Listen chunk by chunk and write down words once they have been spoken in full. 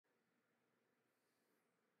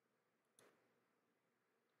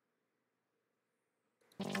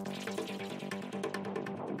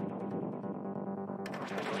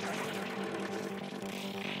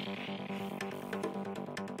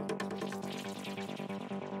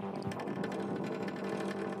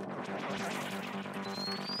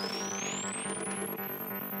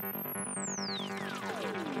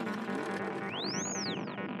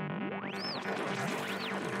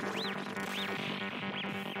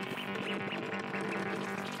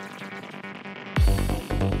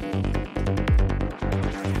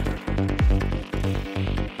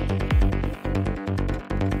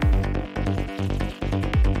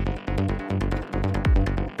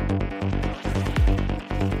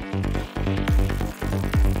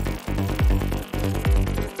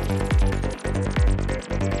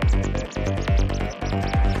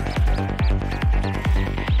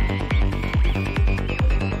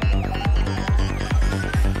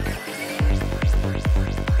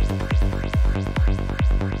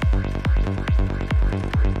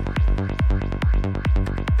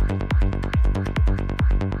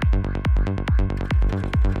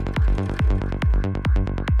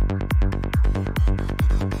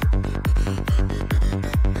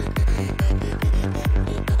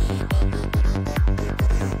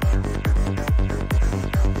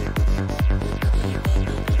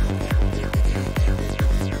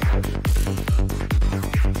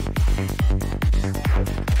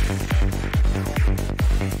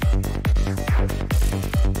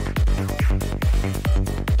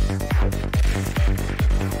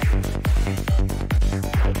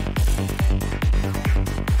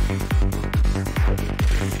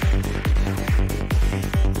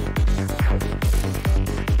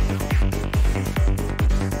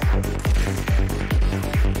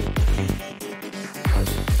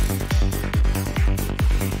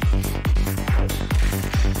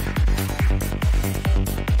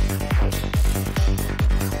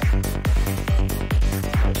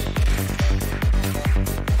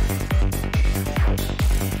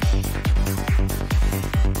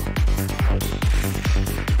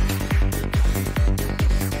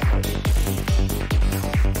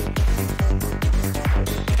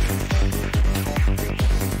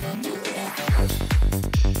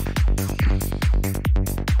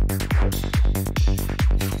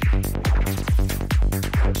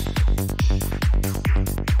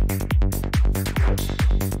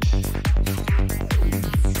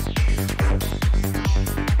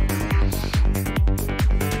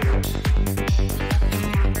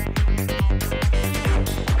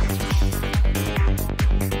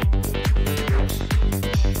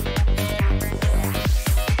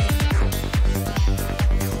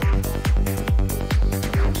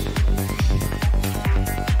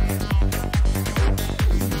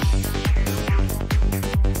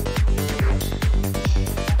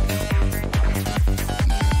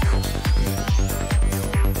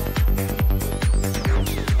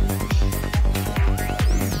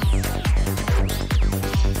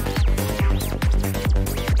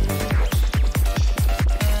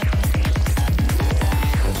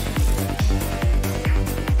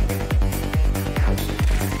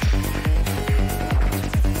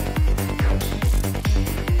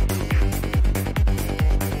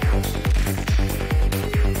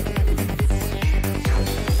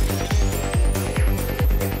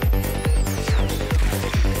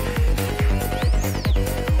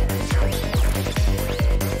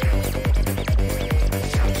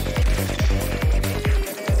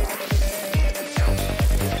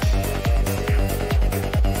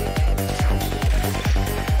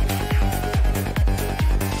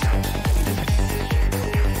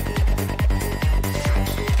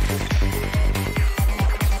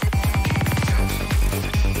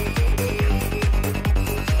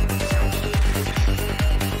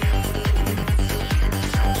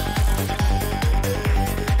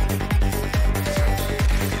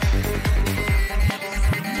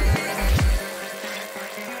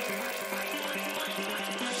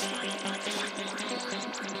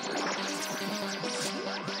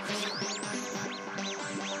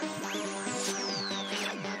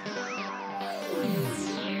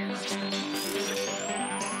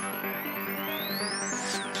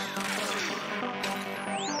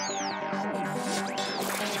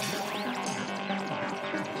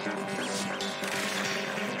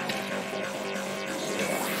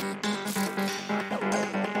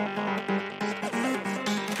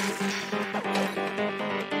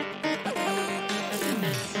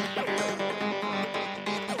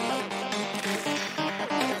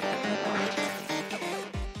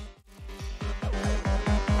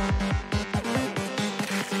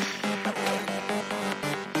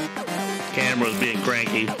Camera's being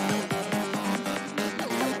cranky.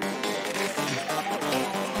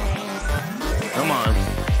 Come on.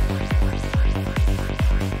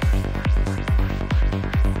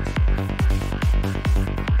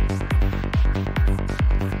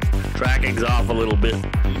 Tracking's off a little bit.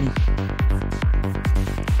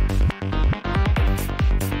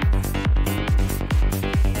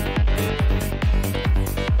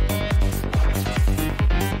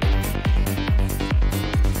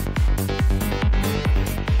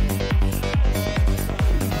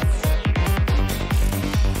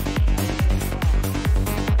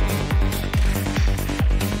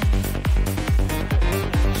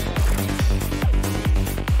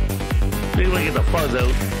 See if we get the fuzz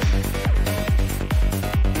out.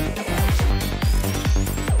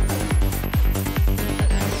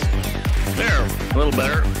 There, a little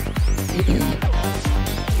better.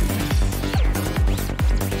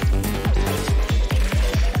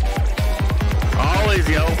 Always,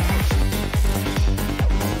 yo.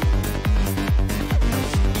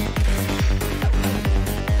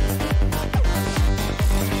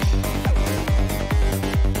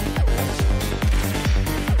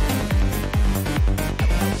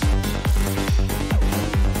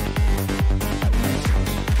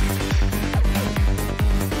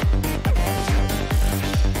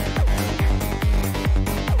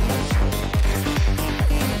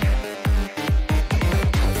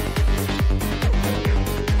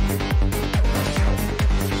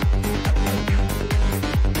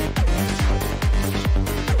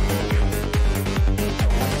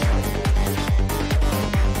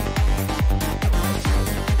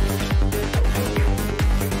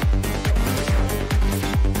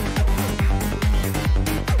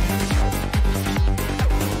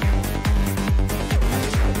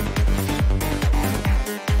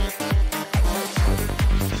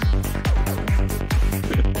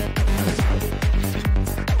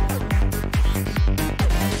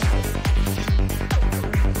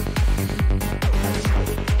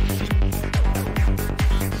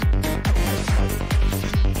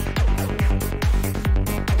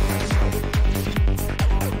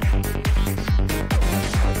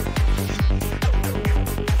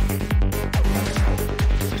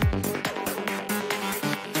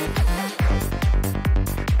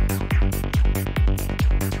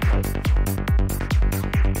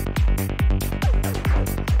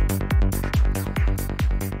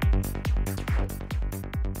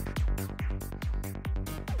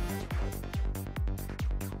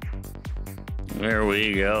 There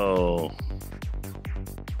we go.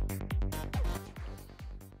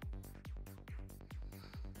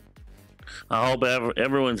 I hope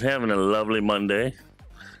everyone's having a lovely Monday.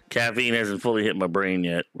 Caffeine hasn't fully hit my brain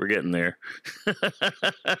yet. We're getting there.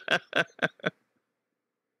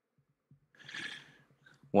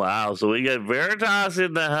 Wow, so we got Veritas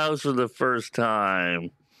in the house for the first time.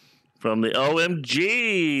 From the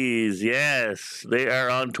OMGs. Yes, they are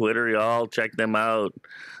on Twitter, y'all. Check them out.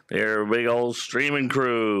 They're a big old streaming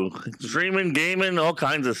crew. Streaming, gaming, all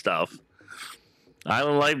kinds of stuff.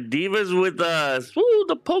 Island Life Divas with us. Woo,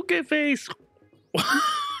 the poke face.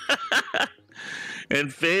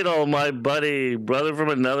 And Fatal, my buddy, brother from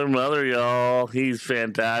another mother, y'all. He's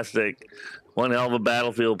fantastic. One hell of a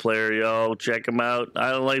Battlefield player, yo. Check him out.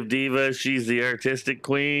 Island Life Diva. She's the artistic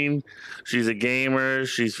queen. She's a gamer.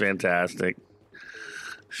 She's fantastic.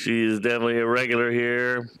 She's definitely a regular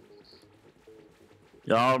here.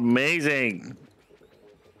 Y'all amazing.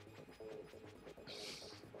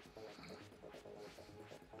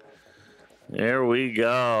 There we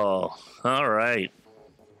go. All right.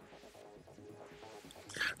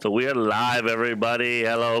 So we are live, everybody.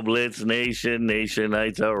 Hello, Blitz Nation. Nation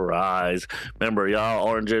Knights arise. Remember, y'all,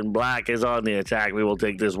 orange and black is on the attack. We will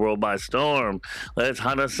take this world by storm. Let's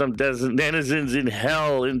hunt us some denizens in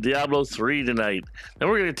hell in Diablo 3 tonight. Then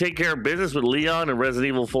we're going to take care of business with Leon and Resident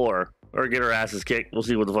Evil 4. Or get our asses kicked. We'll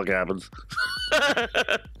see what the fuck happens.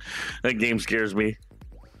 That game scares me.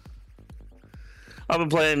 I've been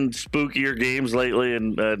playing spookier games lately,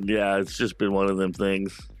 and yeah, it's just been one of them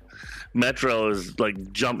things. Metro has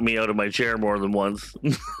like jumped me out of my chair more than once.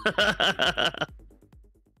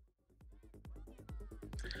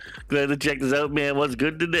 Glad to check this out, man. What's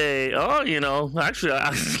good today? Oh, you know, actually,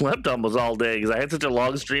 I slept almost all day because I had such a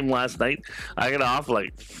long stream last night. I got off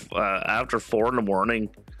like after 4 in the morning,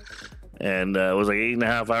 and it was like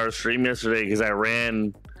 8.5 hour stream yesterday because I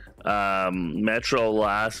ran Metro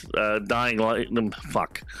Last Dying Light.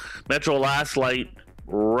 Metro Last Light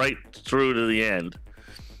right through to the end.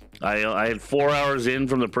 I had 4 hours in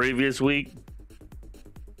from the previous week,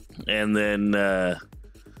 and then I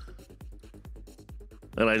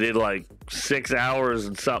did like 6 hours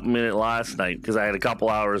and something in it last night because I had a couple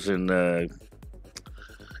hours in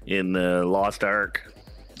Lost Ark,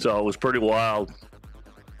 so it was pretty wild.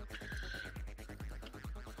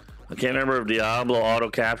 I can't remember if Diablo auto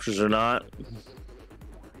captures or not.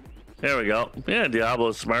 There we go. Yeah,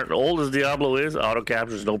 Diablo's smart. Old as Diablo is, auto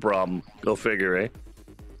captures no problem. Go figure, eh?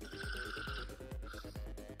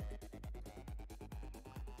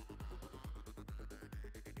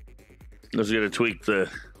 I'm just gonna tweak the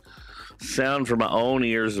sound for my own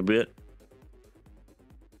ears a bit.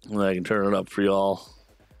 And I can turn it up for y'all.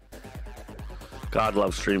 God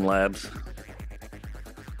loves Streamlabs.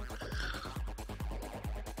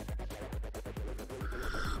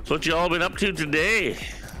 So what y'all been up to today?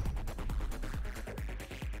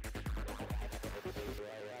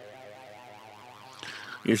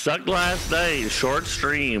 You sucked last night. Short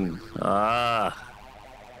stream.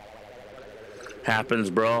 Happens,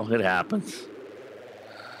 bro. It happens.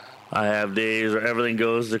 I have days where everything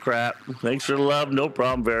goes to crap. Thanks for the love. No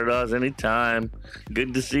problem, Veritas. Anytime.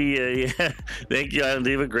 Good to see you. Yeah. Thank you, Island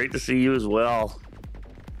Diva. Great to see you as well.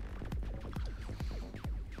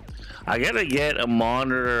 I gotta get a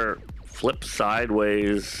monitor flip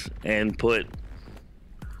sideways and put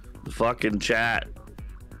the fucking chat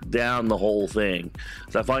down the whole thing.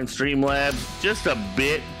 So I find Streamlabs just a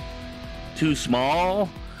bit too small.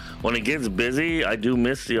 When it gets busy, I do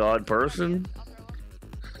miss the odd person.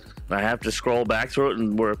 I have to scroll back through it,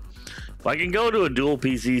 and if I can go to a dual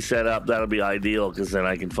PC setup, that'll be ideal, because then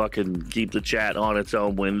I can fucking keep the chat on its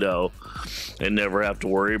own window and never have to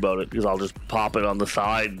worry about it, because I'll just pop it on the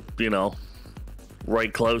side, you know,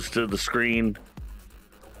 right close to the screen.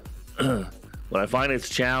 But I find it's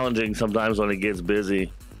challenging sometimes when it gets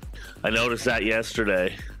busy. I noticed that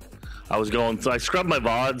yesterday. I scrub my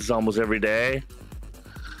VODs almost every day,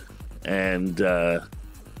 and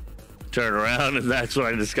turn around, and that's when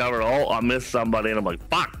I discovered, oh, I missed somebody, and I'm like,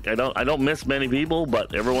 fuck. I don't miss many people,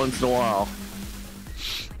 but every once in a while.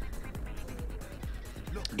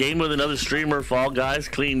 Game with another streamer, Fall Guys,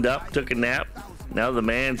 cleaned up, took a nap. Now the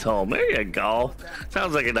man's home. There you go.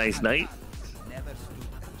 Sounds like a nice night.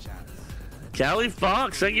 Callie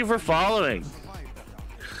Fox, thank you for following.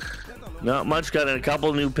 Not much. Got a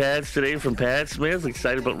couple new pads today from Pat Smith.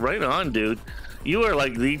 Excited, but right on, dude. You are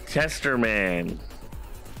like the tester man.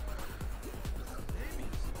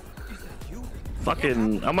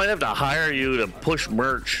 Fucking, I might have to hire you to push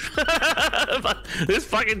merch. If this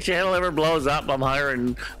fucking channel ever blows up, I'm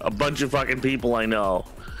hiring a bunch of fucking people I know.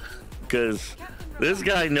 Because this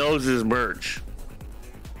guy knows his merch.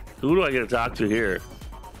 Who do I get to talk to here?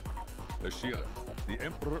 Ashira, the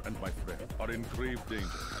Emperor and my friend are in grave danger.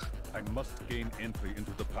 I must gain entry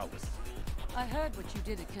into the palace. I heard what you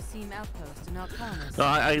did at Kasim Outpost in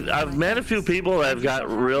Arcanus. I've met a few people that have got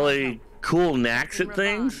really cool knacks at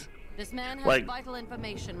things. This man has like, vital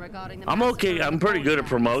information regarding the I'm okay. I'm pretty good at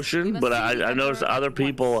promotion, but I noticed other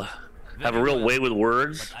people have a real way with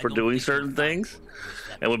words for doing certain things,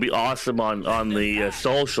 and would be awesome on the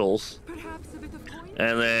socials.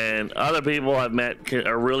 And then other people I've met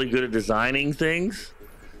are really good at designing things,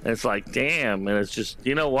 and it's like, damn. And it's just,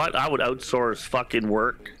 you know what? I would outsource fucking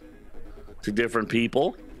work to different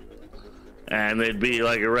people, and they'd be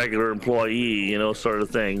like a regular employee, you know, sort of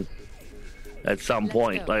thing. At some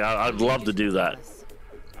point, like I'd love to do that,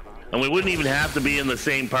 and we wouldn't even have to be in the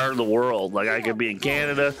same part of the world. Like I could be in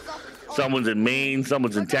Canada, someone's in Maine,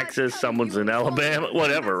 someone's in Texas, someone's in Alabama,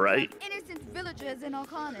 whatever, right? Innocent villagers in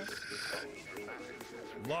Arcanus.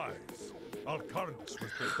 Lies. Arcanus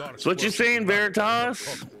was the dark. So what you saying,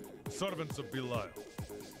 Veritas? Servants of Belial.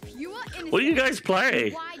 What do you guys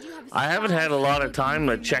play? I haven't had a lot of time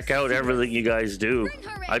to check out everything you guys do.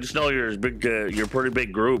 I just know you're a big, you're a pretty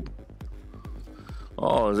big group.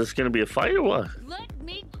 Oh, is this gonna be a fight or what? Let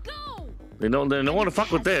me go. They don't want to fuck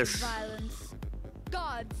with this. Violence.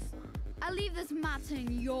 Gods, I leave this matter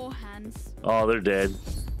in your hands. Oh, they're dead.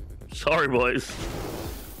 Sorry, boys.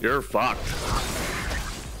 You're fucked.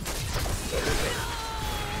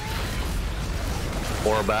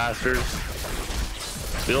 Poor bastards.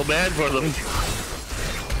 Feel bad for them.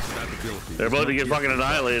 They're about to get fucking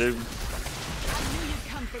annihilated. I knew you'd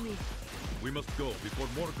come for me. We must go before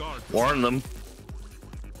more guards. Warn them.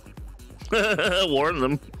 Warn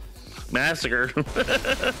them. Massacre.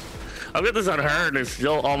 I've got this on hard, and it's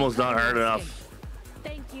still almost not hard enough.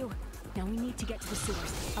 Thank you. Now we need to get to the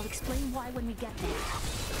sewers. I'll explain why when we get there.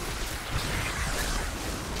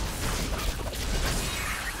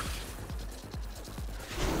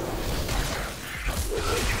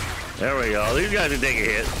 There we go. These guys can take a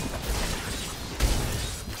hit.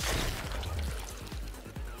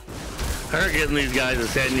 Her getting these guys to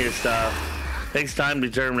send you stuff. Takes time,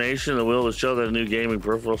 determination, the will to show that new gaming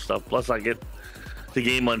peripheral stuff. Plus, I get the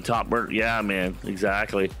game on top. Yeah, man,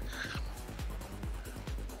 exactly.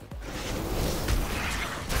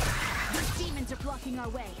 These demons are blocking our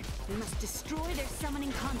way. We must destroy their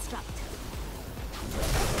summoning construct.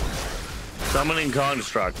 Summoning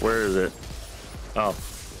construct. Where is it? Oh.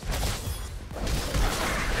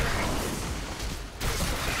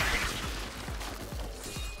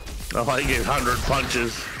 Oh, I get 100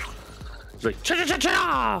 punches. It's like cha cha cha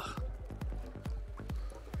cha.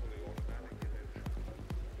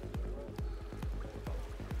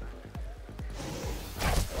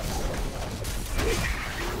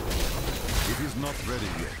 It is not ready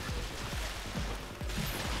yet.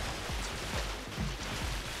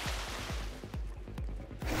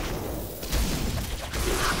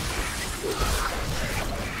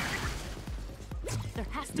 There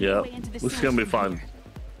has to be a Yeah, way into the this is gonna be fun.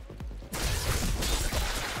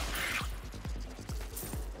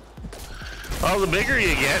 Well, the bigger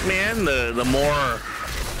you get, man, the more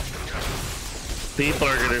people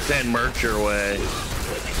are gonna send merch your way.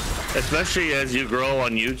 Especially as you grow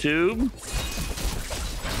on YouTube.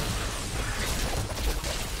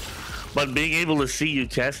 But being able to see you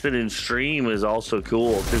test it in stream is also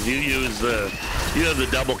cool because you have the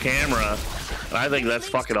double camera, and I think that's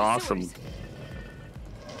fucking awesome.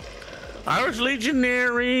 Irish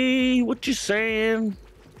Legionary, what you saying?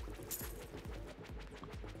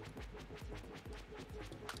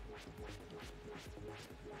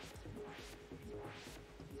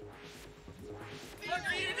 What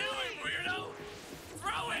are you doing, weirdo?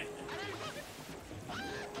 Throw it!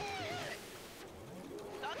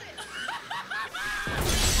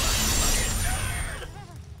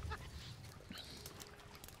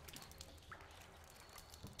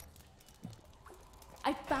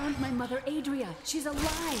 I found my mother Adria. She's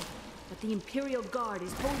alive. But the Imperial Guard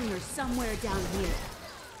is holding her somewhere down here.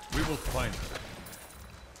 We will find her.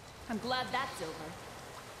 I'm glad that's over.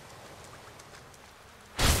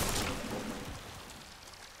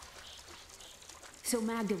 So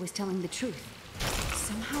Magda was telling the truth.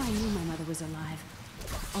 Somehow I knew my mother was alive.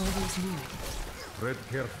 Always knew it. Tread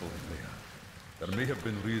carefully, Leia. There may have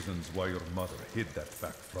been reasons why your mother hid that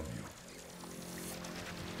fact from you.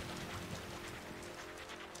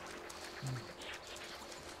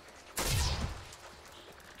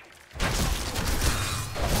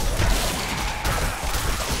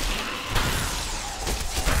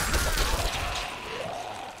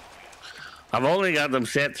 I've only got them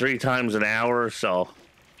set 3 times an hour, so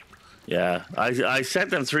yeah, I set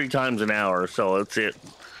them 3 times an hour, so that's it.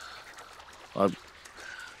 I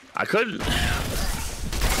couldn't.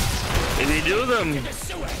 If you do them, The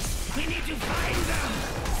sewers! We need to find them!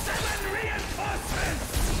 Summon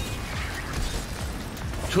reinforcements!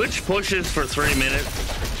 Twitch pushes for 3 minutes.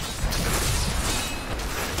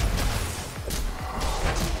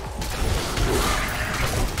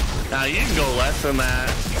 Now you can go less than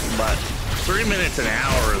that, but 3 minutes an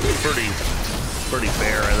hour is pretty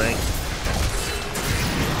fair, I think.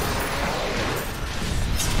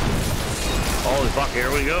 Holy fuck, here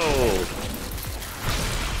we go.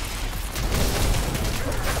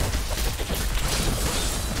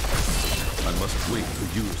 I must wait to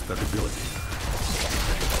use that ability.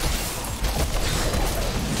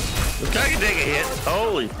 This guy can take a hit.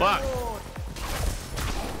 Holy fuck.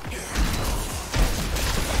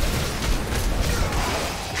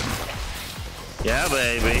 Yeah,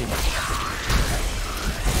 baby.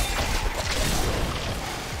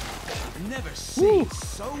 I've never seen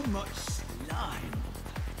so much slime.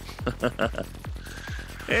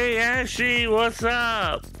 Hey, Ashy, what's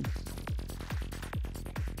up?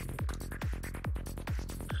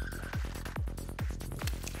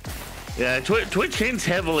 Yeah, Twitch hints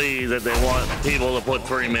heavily that they want people to put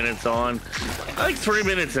 3 minutes on. I think 3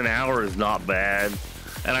 minutes an hour is not bad.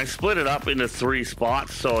 And I split it up into 3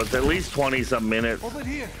 spots, so it's at least 20-some minutes. Over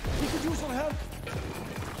here. We could use some help.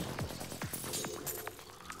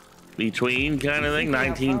 Between kind of thing,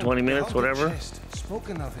 19, 20 minutes, whatever.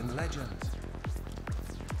 Spoken of in legend.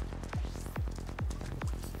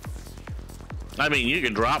 I mean, you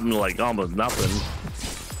can drop them like almost nothing.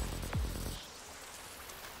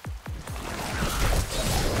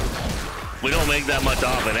 We don't make that much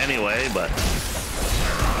off it anyway, but...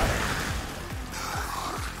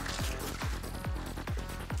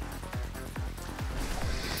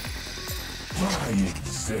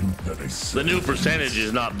 The new percentage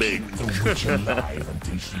is not big. The witch alive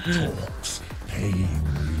until she talks. Pain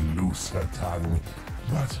will loose her tongue,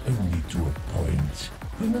 but only to a point.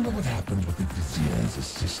 Remember what happened with the Vizier's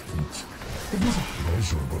assistant? It was a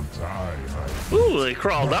pleasurable time. Ooh, they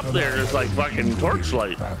crawled up there. There's like fucking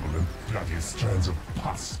torchlight. Babble and bloody strands of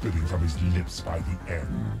pus spitting from his lips by the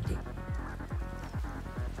end.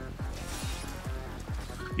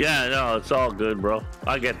 Yeah, no, it's all good, bro.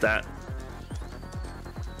 I get that.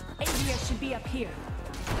 Adria should be up here.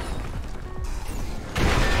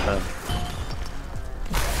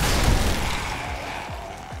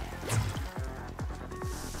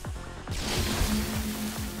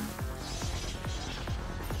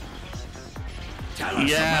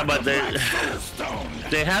 Yeah, but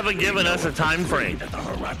they haven't given us a time frame. The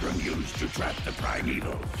Horadrim used to trap the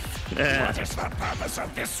primeval. Yeah. What is the purpose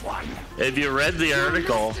of this one? If you read the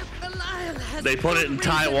article, they put it in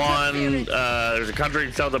Taiwan. There's a country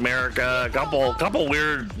in South America. A couple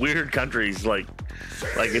weird countries. Like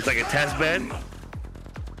it's like a test bed.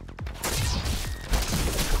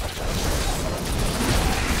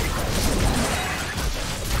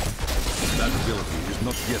 That ability is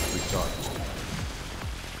not yet recharged.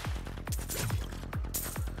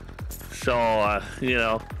 So you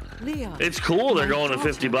know, Leo, it's cool. They're my going to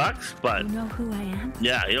daughter. $50, but You know who I am?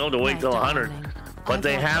 yeah, you don't have to wait My till 100. darling. But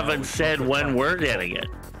they I've haven't said when we're getting it.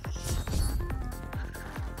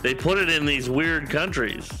 They put it in these weird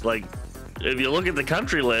countries. Like, if you look at the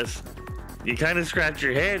country list, you kind of scratch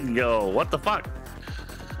your head and go, what the fuck?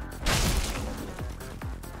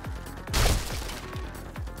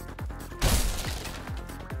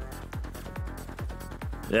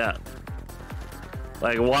 Yeah.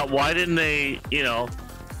 Like, why didn't they, you know,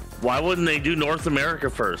 why wouldn't they do North America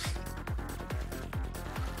first?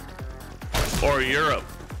 Or Europe?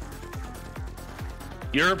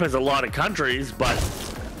 Europe has a lot of countries, but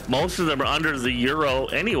most of them are under the euro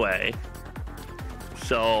anyway.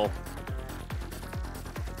 So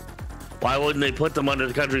why wouldn't they put them under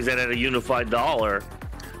the countries that had a unified dollar?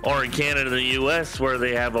 Or in Canada and the US, where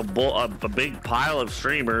they have a big pile of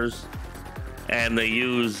streamers and they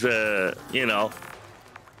use, you know,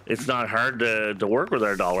 it's not hard to work with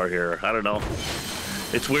our dollar here. I don't know.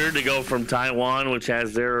 It's weird to go from Taiwan, which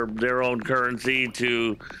has their own currency,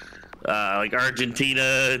 to like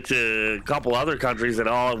Argentina, to a couple other countries that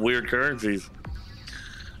all have weird currencies.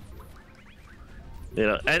 You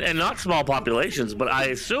know, and not small populations, but I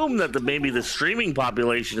assume that maybe the streaming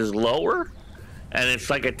population is lower, and it's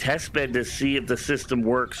like a test bed to see if the system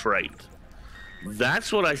works right.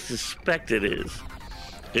 That's what I suspect it is.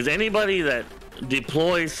 Is anybody that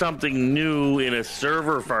deploys something new in a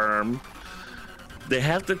server farm, they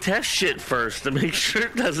have to test shit first to make sure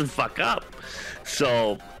it doesn't fuck up.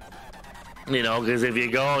 So, you know, because if you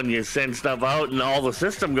go and you send stuff out and all the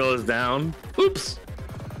system goes down, oops.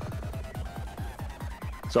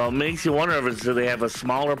 So it makes you wonder if it's, do they have a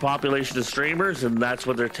smaller population of streamers, and that's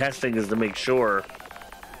what they're testing, is to make sure.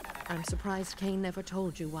 I'm surprised Kane never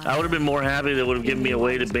told you why. I would have been more happy they would have given me a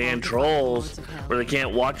way to ban trolls where they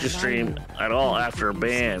can't watch a stream at all after a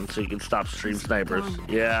ban, so you can stop stream snipers.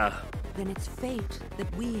 Yeah. Then it's fate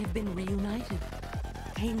that we have been reunited.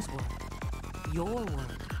 Kane's world, your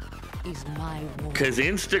world, is my world. Because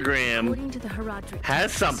Instagram According to the Horadrim,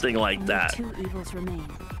 has something like only that. 2 evils remain.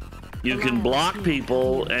 You can block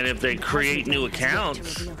people, and if they create new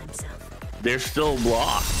accounts, they're still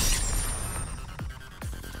blocked.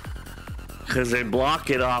 Because they block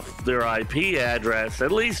it off their IP address,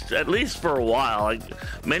 at least for a while. Like,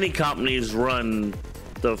 many companies run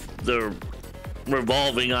the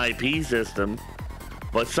revolving IP system,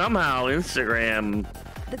 but somehow Instagram,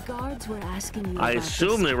 The guards were asking you I about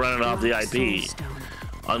assume this they run it off the black IP. soulstone.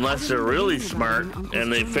 unless they're really smart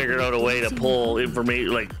and they figured out a way to pull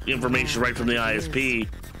information right from the ISP,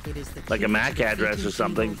 like a MAC address or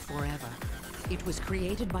something. Forever. It was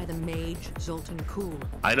created by the mage Zoltan Kuhl.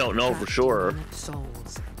 I don't know for sure.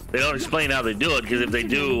 Souls. They don't explain how they do it, because if they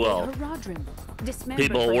do, well,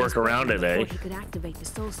 people will work around it, eh? He could activate the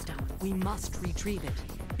soul stone. We must retrieve it,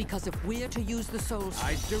 because if we're to use the soul stone,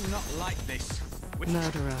 I do not like this.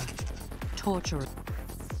 murderer, torturer.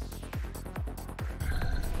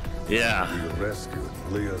 Yeah. We rescued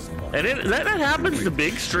Leah's mother. And that happens to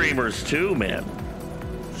big streamers too, man.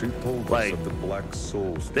 She told like, us of the Black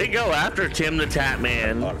Souls. They go after Tim the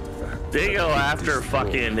Tatman. Artifact They go that after destroyed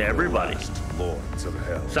fucking the everybody. last Lords of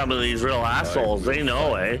Hell. Some of these real assholes, they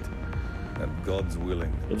know, eh? And God's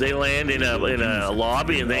willing. If they land in a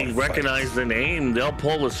lobby and they recognize the name, they'll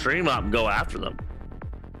pull the stream up and go after them.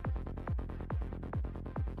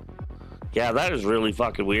 Yeah, that is really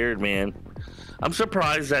fucking weird, man. I'm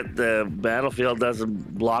surprised that the Battlefield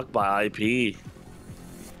doesn't block by IP.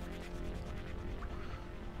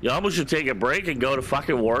 You almost should take a break and go to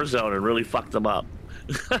fucking Warzone and really fuck them up.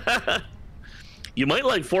 You might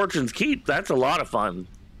like Fortune's Keep. That's a lot of fun.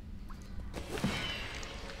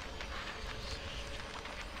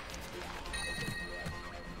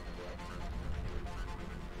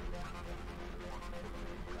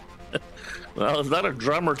 Well, it's not a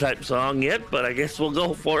drummer type song yet, but I guess we'll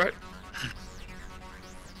go for it.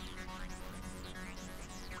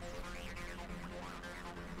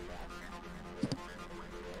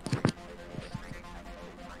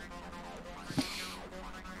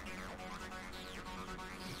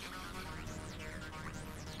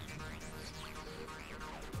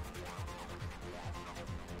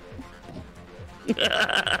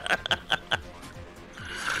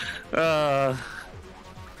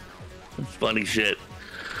 Funny shit.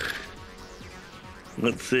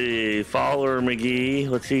 Let's see. Fowler McGee.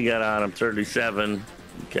 What's he got on him? 37.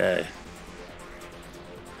 Okay.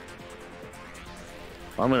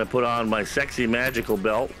 I'm going to put on my sexy magical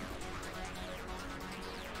belt.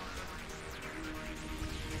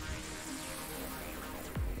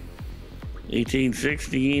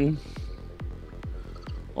 $18.16.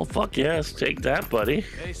 Oh, fuck yes. Take that, buddy.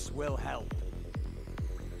 This will help.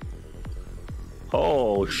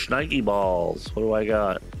 Oh, shnikey balls. What do I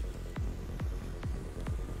got?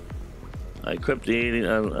 I equipped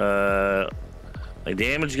the my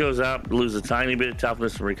damage goes up, lose a tiny bit of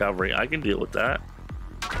toughness and recovery. I can deal with that.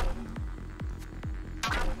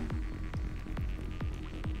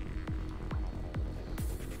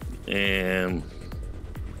 And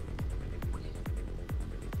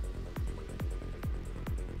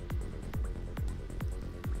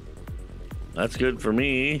that's good for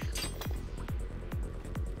me.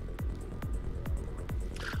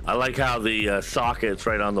 I like how the socket's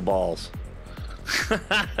right on the balls.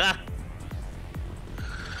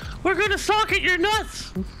 We're gonna socket your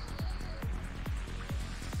nuts.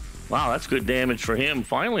 Wow, that's good damage for him.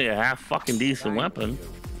 Finally, a half fucking decent weapon.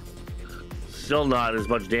 Still not as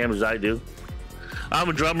much damage as I do. I'm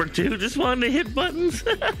a drummer too, just wanted to hit buttons.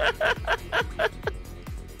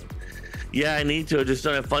 Yeah, I need to. I just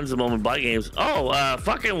don't have funds at the moment. Buy games. Oh,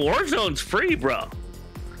 fucking Warzone's free, bro.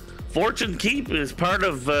 Fortune Keep is part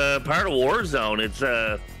of Warzone.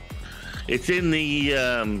 It's in the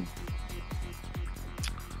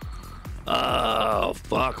oh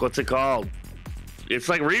fuck, what's it called? It's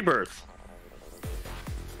like Rebirth,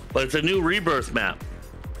 but it's a new Rebirth map.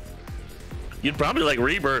 You'd probably like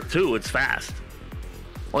Rebirth too. It's fast.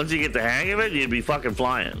 Once you get the hang of it, you'd be fucking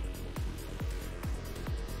flying.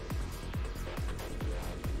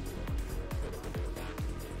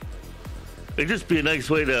 It'd just be a nice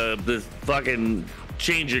way to fucking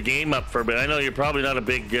change your game up for a bit. I know you're probably not a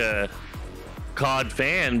big COD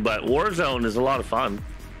fan, but Warzone is a lot of fun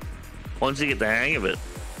once you get the hang of it.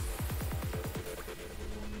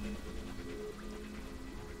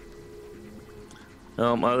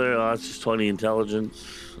 It's just 20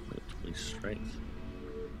 intelligence, 20 strength.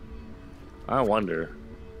 I wonder.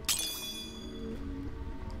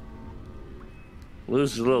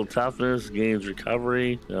 Loses a little toughness, gains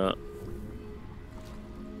recovery.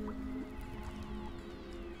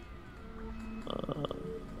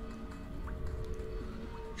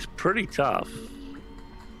 He's pretty tough.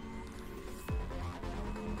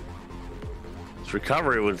 His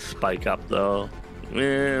recovery would spike up though.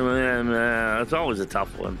 It's always a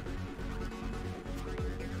tough one.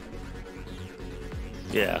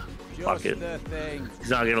 Yeah, fuck it. He's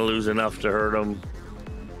not gonna lose enough to hurt him.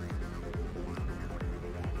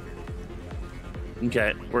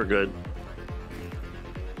 Okay, we're good.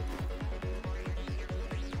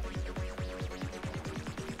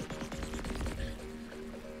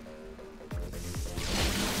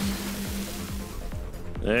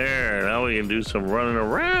 There, now we can do some running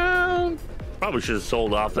around. Probably should have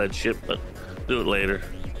sold off that ship, but do it later.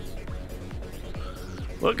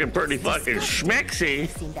 Looking pretty fucking schmexy.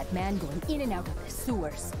 Seen that man going in and out of the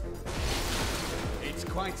sewers. It's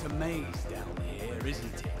quite a maze down here,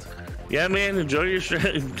 isn't it? Yeah, man, enjoy your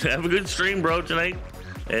stream. Have a good stream, bro, tonight.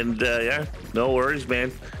 And yeah, no worries,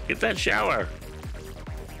 man. Get that shower.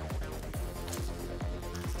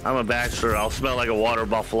 I'm a bachelor. I'll smell like a water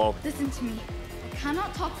buffalo. Listen to me. I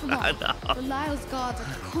cannot talk for long. The Lyle's guards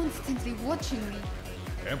are constantly watching me.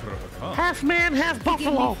 Emperor, huh? Half man, half Forgive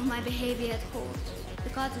buffalo. me for my behavior at court. The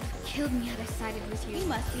gods would have killed me had I sided with you. You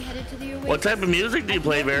must be headed to the Oasis. What type of music do you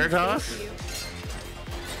play, Veritas?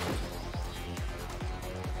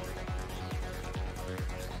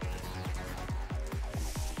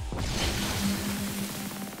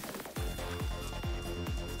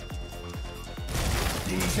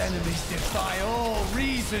 These enemies defy all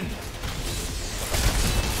reason.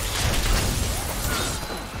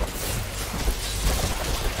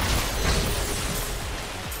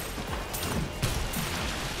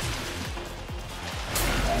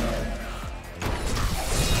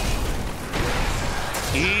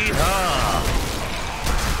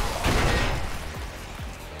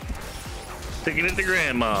 taking it to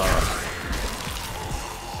grandma.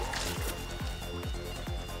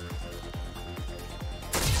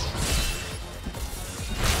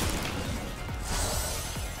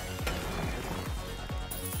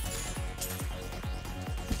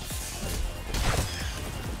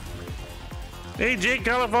 Hey, Jake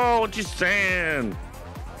Colorful, what you saying?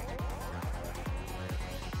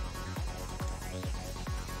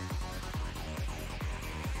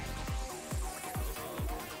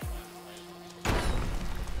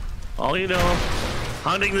 Oh, you know,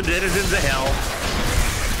 hunting the denizens of hell.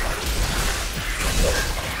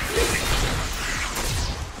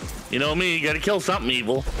 You know me, you gotta kill something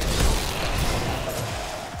evil.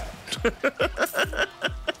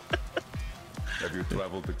 Have you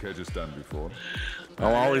traveled to Kyrgyzstan before?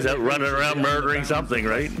 I'm always out running around murdering something,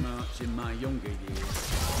 right? In my younger years.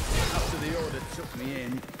 After the order took me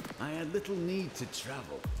in, I had little need to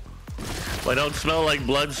travel. If I don't smell like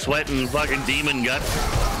blood, sweat, and fucking demon guts,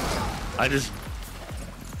 I just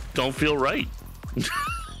don't feel right.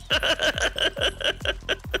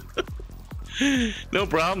 No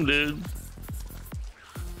problem, dude.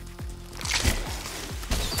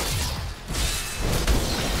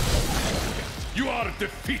 You are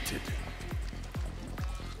defeated.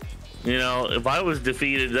 You know, if I was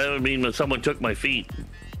defeated, that would mean that someone took my feet.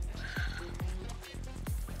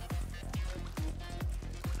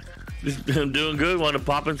 I'm doing good. Want to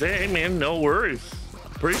pop and say, hey man, no worries.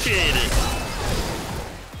 Appreciate it.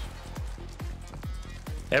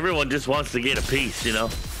 Everyone just wants to get a piece, you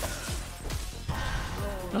know.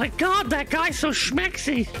 My God, that guy's so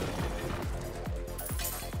schmexy.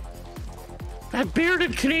 That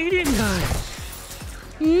bearded Canadian guy.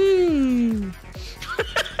 Mmm.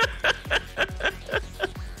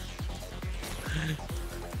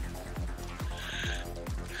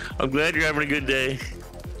 I'm glad you're having a good day.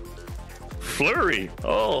 Flurry.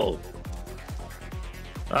 Oh.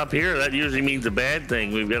 Up here, that usually means a bad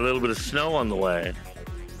thing. We've got a little bit of snow on the way.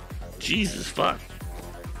 Jesus fuck.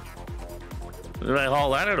 Where did I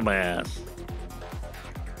haul that out of my ass?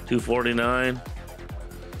 249.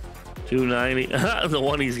 290. The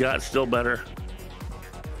one he's got still better.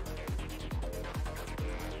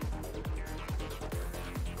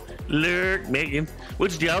 Lurk, Megan.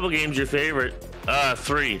 Which Diablo game's your favorite?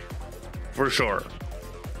 3. For sure.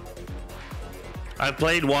 I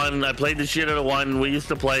played 1. I played the shit out of 1. We used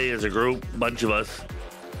to play as a group, a bunch of us.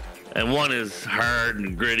 And 1 is hard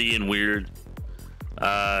and gritty and weird.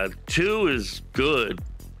 2 is good.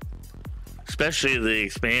 Especially the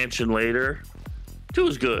expansion later. 2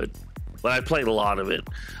 is good. But I played a lot of it.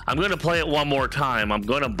 I'm going to play it one more time. I'm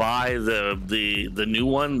going to buy the new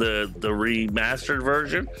one, the remastered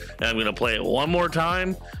version. And I'm going to play it one more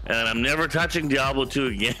time. And I'm never touching Diablo 2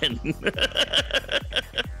 again.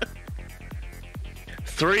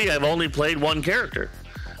 3, I've only played 1 character.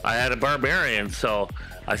 I had a barbarian, so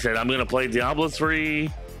I said I'm gonna play Diablo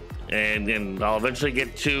 3, and I'll eventually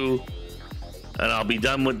get 2, and I'll be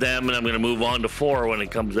done with them, and I'm gonna move on to 4 when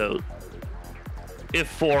it comes out. If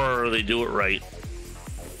 4, they do it right.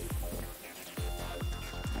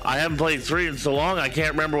 I haven't played 3 in so long, I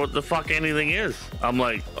can't remember what the fuck anything is. I'm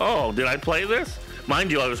like, oh, did I play this?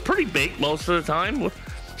 Mind you, I was pretty baked most of the time.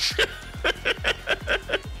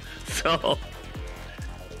 So...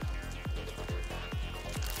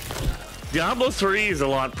 Diablo 3 is a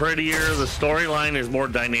lot prettier. The storyline is more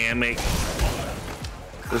dynamic.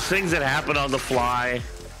 There's things that happen on the fly.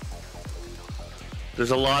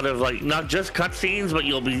 There's a lot of, like, not just cutscenes, but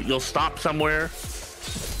you'll stop somewhere,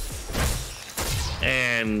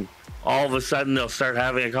 and all of a sudden they'll start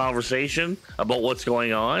having a conversation about what's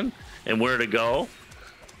going on and where to go.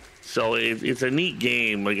 So it's a neat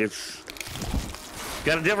game. Like, it's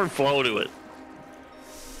got a different flow to it.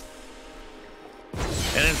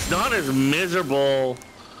 And it's not as miserable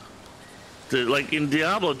to, like in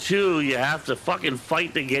Diablo 2, you have to fucking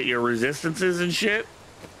fight to get your resistances and shit.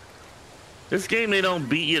 This game, they don't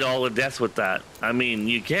beat you to all to death with that. I mean,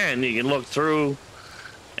 you can look through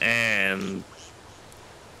and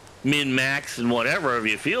min-max and whatever if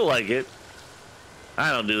you feel like it.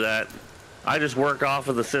 I don't do that. I just work off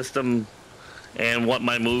of the system and what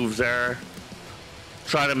my moves are.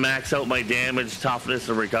 Try to max out my damage, toughness,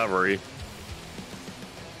 and recovery.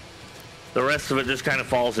 The rest of it just kind of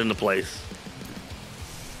falls into place.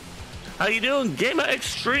 How you doing, Gamer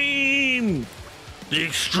Extreme? The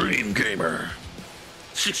Extreme Gamer.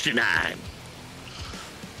 69.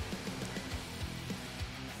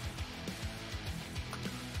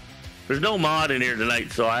 There's no mod in here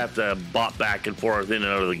tonight, so I have to bop back and forth in and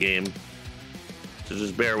out of the game. So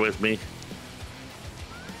just bear with me.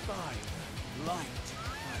 Fire, light.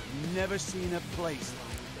 I've never seen a place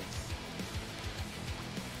like this.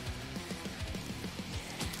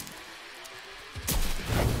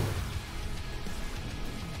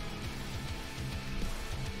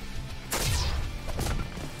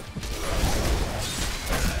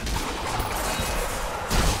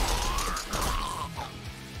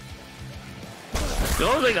 The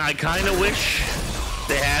only thing I kind of wish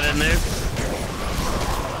they had in this,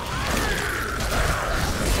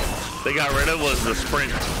 they got rid of, was the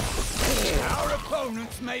sprint. Our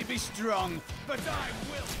opponents may be strong, but I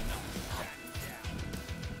will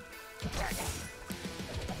not.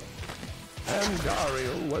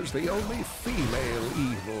 Andariel was the only female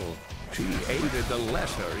evil. She aided the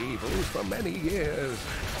lesser evils for many years,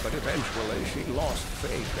 but eventually she lost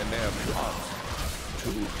faith in their plots. 2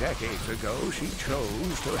 decades ago, she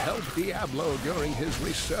chose to help Diablo during his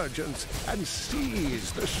resurgence and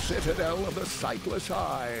seize the citadel of the Sightless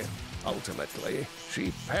Eye. Ultimately,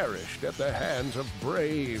 she perished at the hands of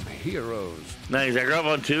brave heroes. Nice. I grew up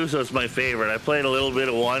on 2, so it's my favorite. I played a little bit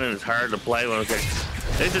of 1, and it's hard to play when it's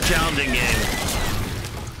a challenging game.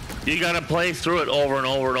 You gotta play through it over and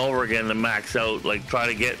over and over again to max out, like try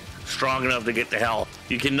to get strong enough to get to hell.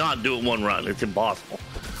 You cannot do it 1 run. It's impossible.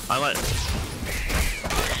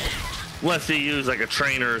 Unless you use like a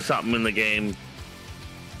trainer or something in the game.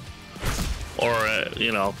 Or,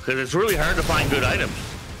 you know, because it's really hard to find good items.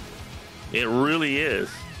 It really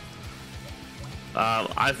is.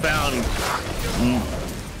 I found,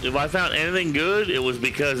 if I found anything good, it was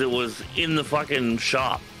because it was in the fucking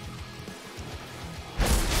shop.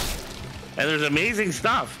 And there's amazing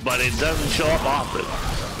stuff, but it doesn't show up often.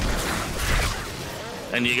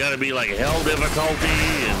 And you gotta be like hell difficulty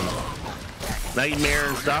and nightmare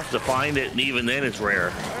and stuff to find it, and even then it's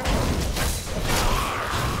rare.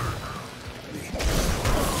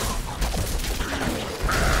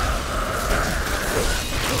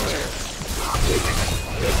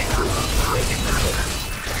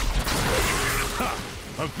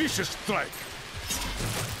 A vicious strike.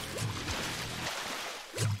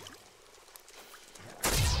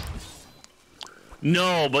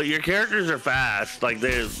 No, but your characters are fast. Like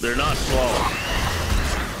they're not slow.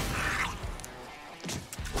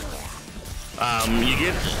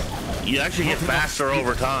 You actually get faster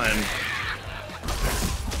over time.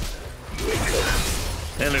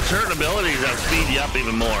 And there's certain abilities that speed you up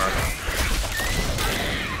even more.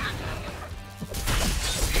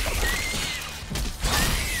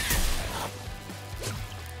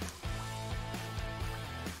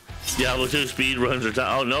 Diablo 2 speed runs are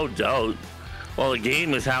oh, no doubt. Well, the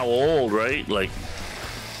game is how old, right? Like,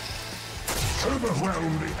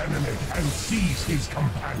 overwhelm the enemy and seize his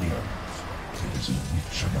companions. There is a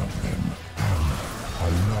witch among them, and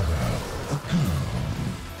another, a girl.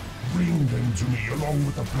 Bring them to me along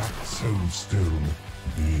with the Black Soul Stone.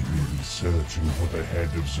 They will be searching for the head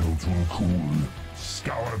of Zoltun Kuhl.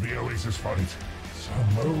 Scour the oasis for it.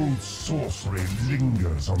 Some old sorcery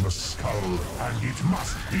lingers on the skull, and it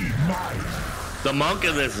must be mine. The monk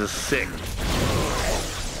in this is sick.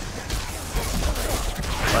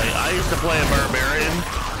 Like, I used to play a barbarian.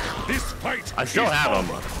 This fight I still have him.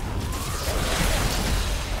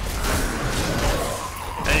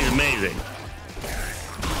 And he's amazing.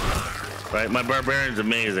 Right, my barbarian's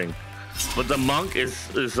amazing. But the monk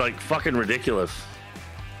is like fucking ridiculous.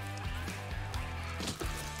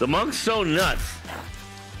 The monk's so nuts.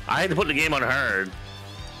 I had to put the game on hard.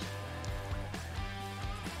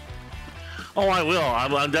 Oh, I will.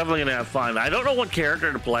 I'm definitely gonna have fun. I don't know what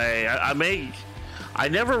character to play. I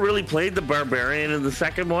never really played the barbarian in the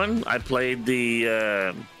second one. I played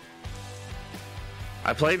the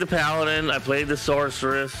paladin. I played the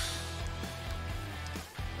sorceress,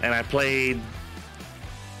 and I played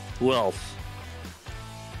who else?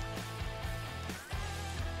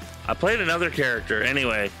 I played another character.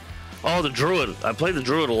 Anyway, oh, the druid. I played the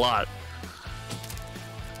druid a lot.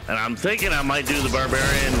 And I'm thinking I might do the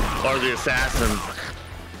barbarian or the assassin.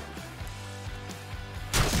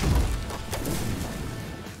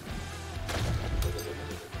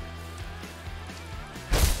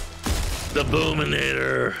 The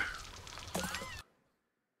Boominator.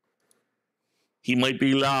 He might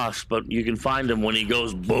be lost, but you can find him when he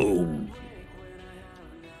goes boom.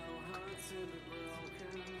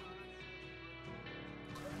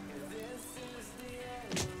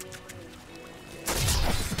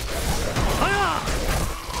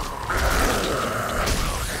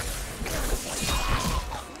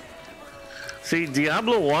 See,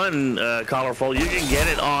 Diablo 1, Colorful, you can get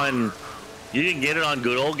it on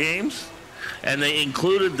Good Old Games, and they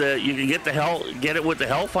included you can get it with the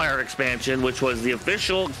Hellfire expansion, which was the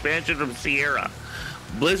official expansion from Sierra.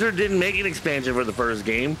 Blizzard didn't make an expansion for the first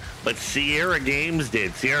game, but Sierra Games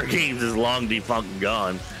did. Sierra Games is long defunct and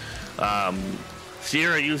gone.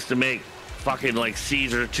 Sierra used to make fucking like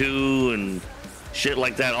Caesar 2 and shit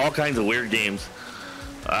like that, all kinds of weird games.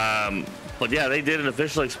 But yeah, they did an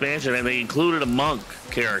official expansion, and they included a monk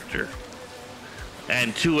character.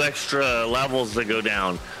 and 2 extra levels that go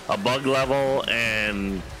down. A bug level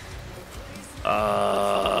and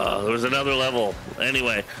there was another level.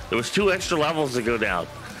 Anyway, there was 2 extra levels that go down.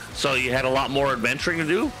 So you had a lot more adventuring to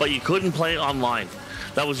do, but you couldn't play online.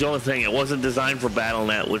 That was the only thing. It wasn't designed for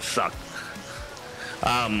Battle.net, which sucked.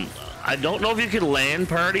 I don't know if you could LAN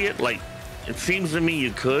party it. Like, it seems to me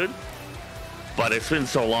you could, but it's been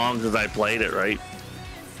so long since I played it, right?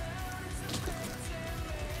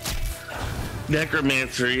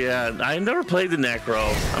 Necromancer, yeah. I never played the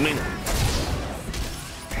Necro. I mean,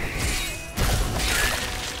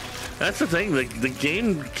 that's the thing. The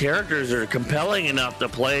game characters are compelling enough to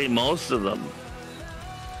play most of them.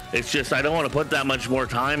 It's just I don't want to put that much more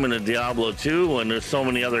time into Diablo 2 when there's so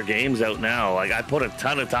many other games out now. Like, I put a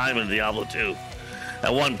ton of time into Diablo 2.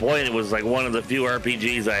 At one point, it was like one of the few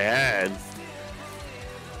RPGs I had.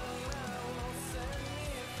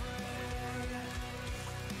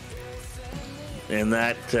 And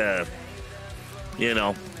that, you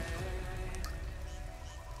know.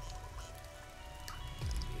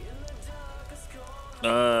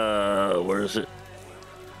 Where is it?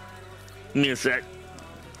 Give me a sec.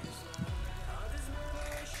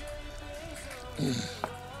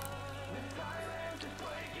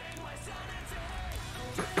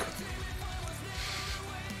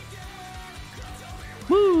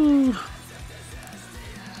 Woo!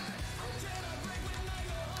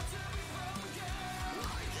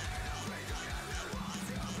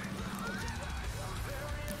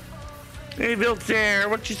 Hey, Viltaire,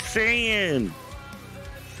 what you saying?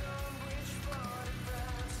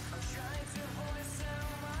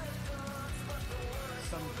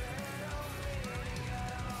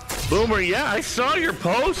 Boomer, yeah, I saw your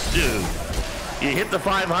post, dude. You hit the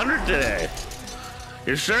 500 today.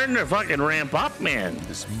 You're starting to fucking ramp up, man.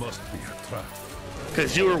 This must be a trap.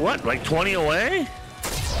 Because you were, what, like 20 away?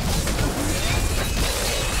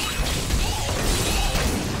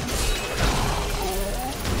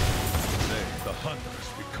 Today, the hunters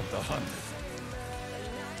become the hunted.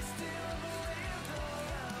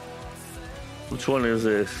 Which one is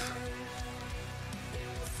this?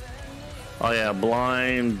 Oh yeah,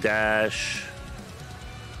 blind dash.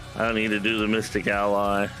 I don't need to do the Mystic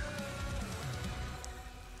Ally.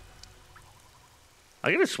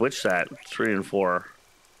 I gotta switch that 3 and 4.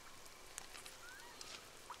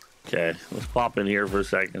 Okay, let's pop in here for a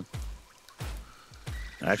second.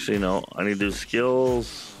 Actually, no, I need to do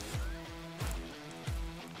skills.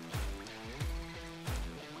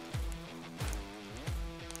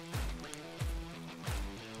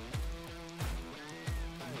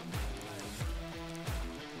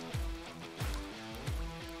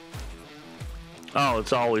 Oh,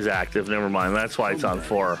 it's always active. Never mind. That's why it's on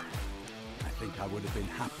 4. I think I would have been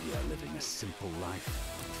happier living a simple life.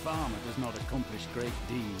 A farmer does not accomplish great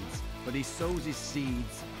deeds, but he sows his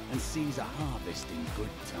seeds and sees a harvest in good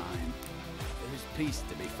time. There is peace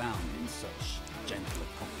to be found in such gentle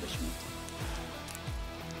accomplishment.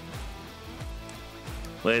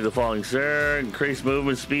 Lay the falling sir. Increase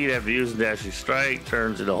movement speed after using dashing strike.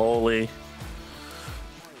 Turns into holy.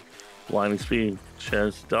 Blinding speed.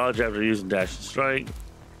 Chance dodge after using dash and strike.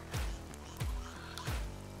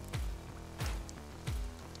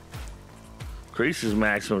 Increases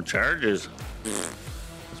maximum charges.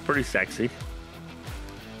 It's pretty sexy.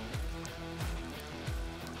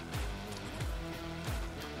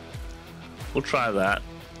 We'll try that.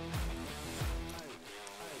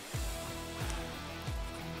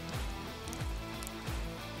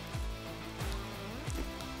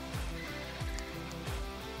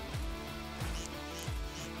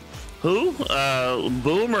 Who?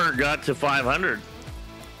 Boomer got to 500.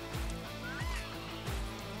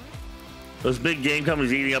 Those big game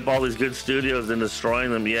companies eating up all these good studios and destroying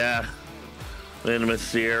them. Yeah. Venomous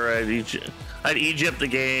Sierra. I had Egypt the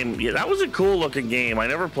game. Yeah, that was a cool looking game. I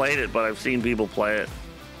never played it, but I've seen people play it.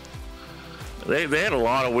 They had a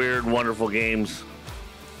lot of weird, wonderful games.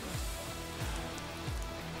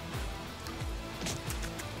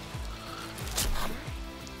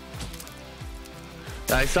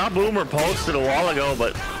 I saw Boomer posted a while ago,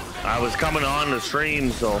 but I was coming on the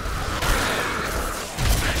stream, so.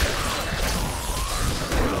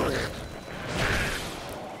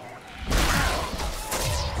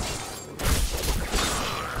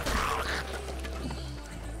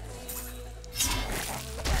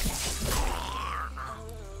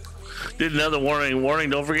 Did another warning. Warning,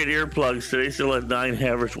 don't forget earplugs. Today still at 9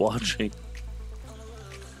 average watching.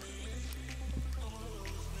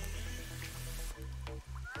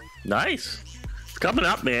 Nice. It's coming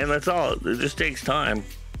up, man. That's all. It just takes time.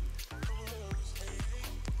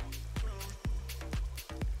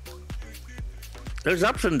 There's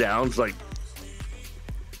ups and downs. Like,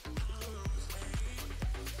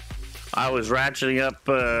 I was ratcheting up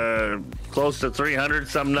close to 300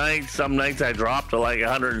 some nights. Some nights I dropped to like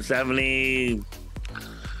 170.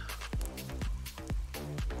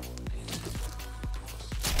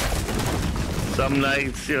 Some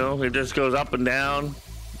nights, you know, it just goes up and down.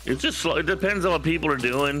 It's just slow. It depends on what people are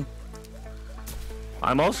doing.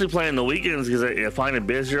 I'm mostly playing the weekends because I find it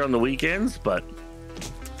busier on the weekends, but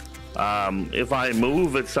if I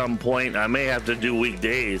move at some point, I may have to do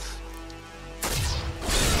weekdays.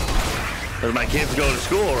 Because my kids go to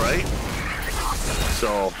school, right?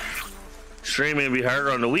 So streaming will be harder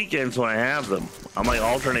on the weekends when I have them. I might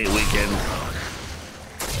alternate weekends.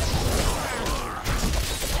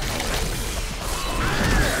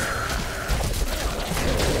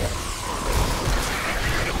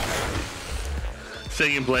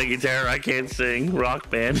 Sing and play guitar. I can't sing. Rock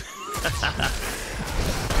band.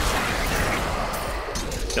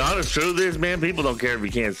 The honest truth is, man, people don't care if you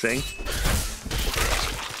can't sing.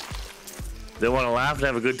 They want to laugh and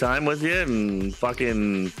have a good time with you and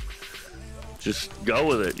fucking just go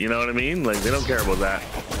with it. You know what I mean? Like, they don't care about that.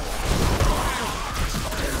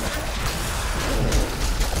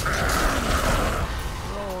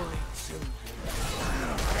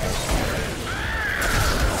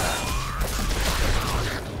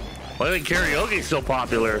 Why do you think karaoke is so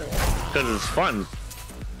popular? Because it's fun.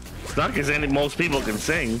 It's not because most people can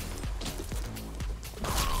sing.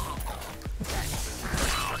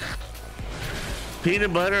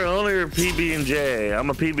 Peanut butter only or PB&J? I'm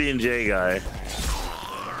a PB&J guy.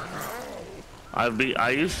 I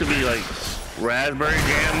used to be like raspberry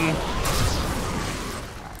jam.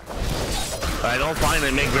 I don't find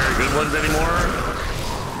they make very good ones anymore.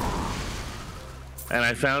 And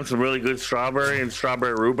I found some really good strawberry and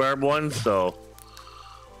strawberry rhubarb ones, so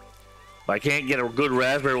if I can't get a good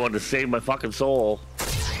raspberry one to save my fucking soul.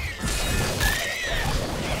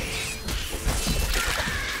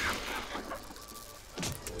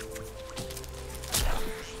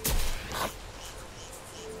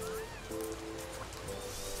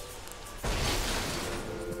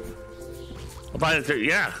 I find it,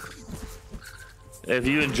 yeah. If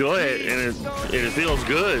you enjoy it and it feels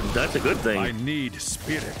good, that's a good thing. I need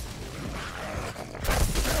spirit.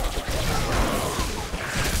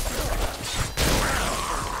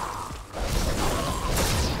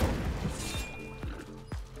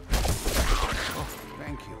 Oh,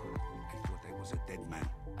 thank you. I thought I was a dead man.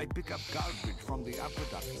 I pick up garbage from the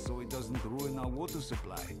aqueduct so it doesn't ruin our water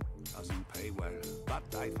supply. Doesn't pay well, but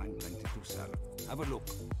I find plenty to sell. Have a look.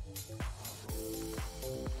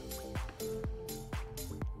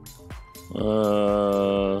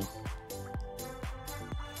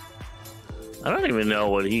 I don't even know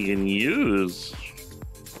what he can use.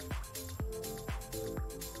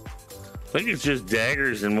 I think it's just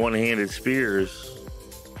daggers and one-handed spears.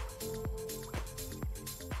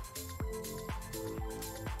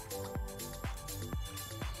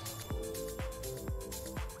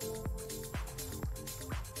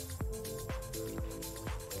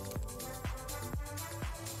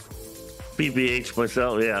 PPH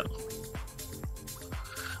myself, yeah.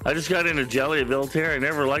 I just got into jelly at Voltaire. I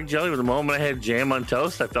never liked jelly, but the moment I had jam on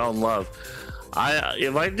toast, I fell in love.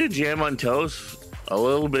 If I did jam on toast, a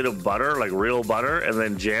little bit of butter, like real butter, and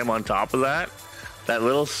then jam on top of that, that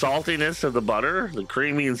little saltiness of the butter, the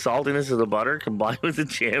creamy and saltiness of the butter combined with the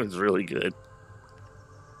jam is really good.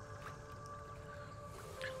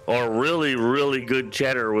 Or really, really good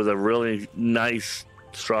cheddar with a really nice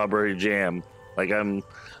strawberry jam. Like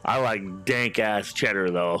I like dank ass cheddar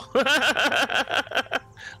though.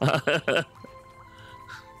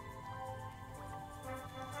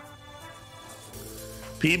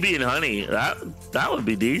 PB and honey, that would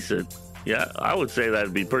be decent. Yeah, I would say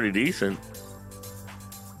that'd be pretty decent.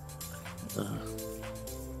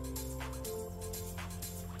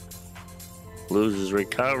 Loses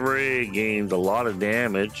recovery, gains a lot of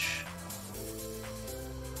damage,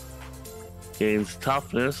 gains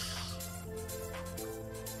toughness.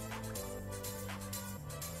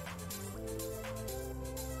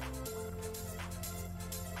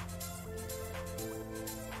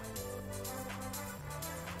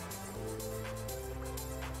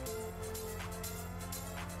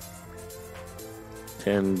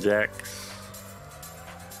 Dex.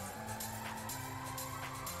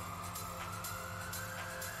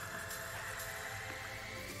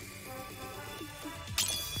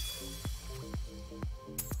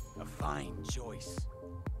 A fine choice.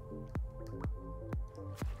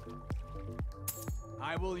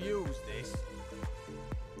 I will use this.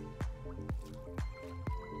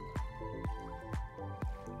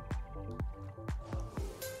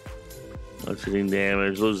 Not hitting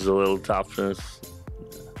damage, loses a little toughness.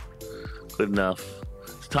 Good enough.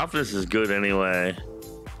 toughness is good anyway.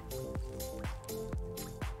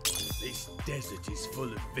 This desert is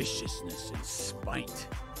full of viciousness and spite.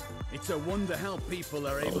 It's a wonder how people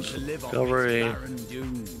are able to live on these barren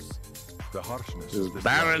dunes. The harshness These of the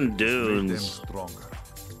barren made them dunes. stronger.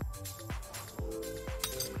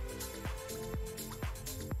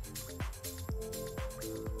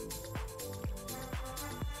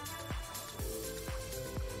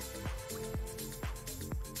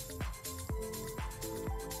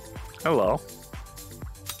 Hello.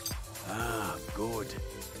 Ah, good.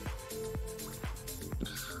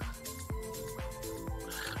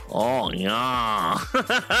 Oh yeah.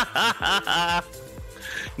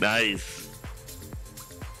 Nice.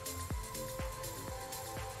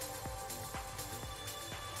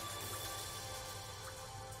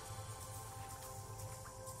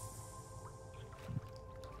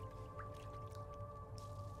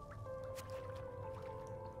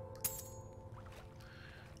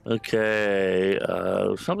 Okay,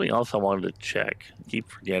 something else I wanted to check. I keep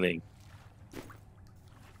forgetting.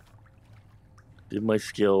 Did my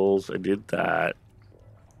skills, I did that.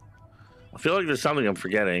 I feel like there's something I'm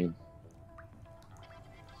forgetting.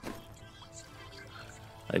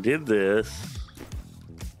 I did this.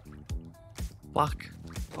 Fuck.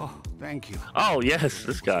 Oh, thank you. Oh, yes,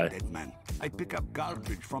 this guy. Dead man. I pick up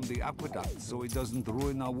garbage from the aqueduct so it doesn't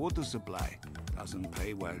ruin our water supply. Doesn't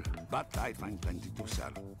pay well, but I find plenty to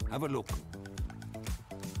sell. Have a look.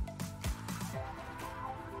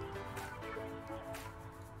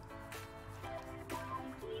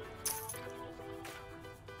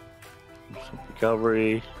 Some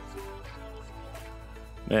recovery.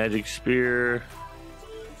 Magic spear.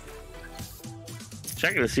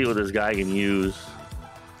 Checking to see what this guy can use.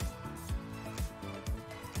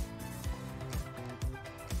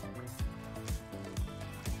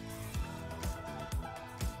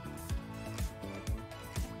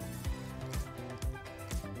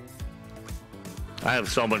 I have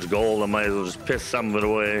so much gold, I might as well just piss some of it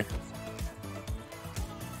away.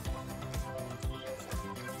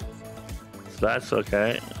 So that's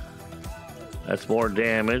okay. That's more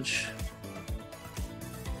damage.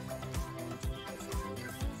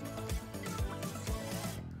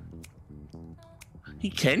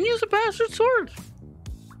 He can use a bastard sword?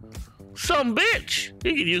 Some bitch!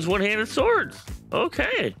 He can use one-handed swords.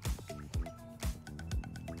 Okay.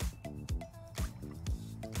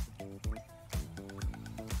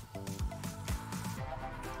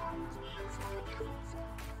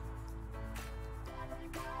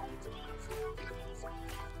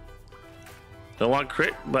 Don't want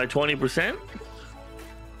crit by 20%.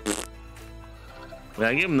 When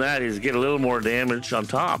I give him that, he's get a little more damage on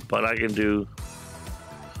top, but I can do.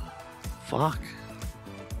 Fuck.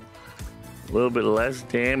 A little bit less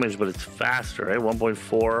damage, but it's faster, right?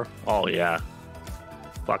 1.4. Oh, yeah.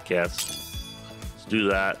 Fuck yes. Let's do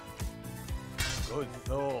that. Good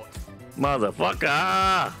thought.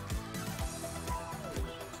 Motherfucker!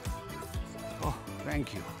 Oh,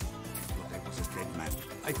 thank you. Thought I was a dead man.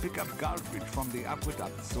 I pick up garbage from the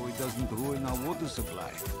aqueduct so it doesn't ruin our water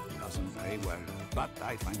supply. Doesn't pay well, but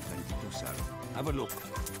I find plenty to sell. Have a look.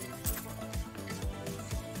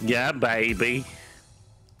 Yeah, baby.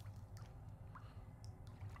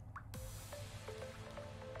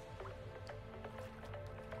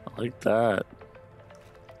 I like that.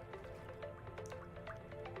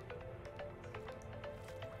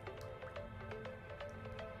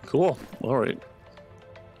 Cool. All right.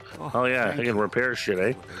 Oh yeah, I can repair shit,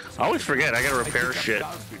 eh? I always forget I gotta repair shit.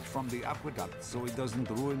 From the aqueduct so it doesn't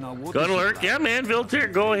ruin our water Gonna lurk? supply. Yeah, man,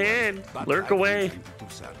 Viltir, go ahead. Lurk away.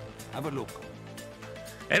 Have a look.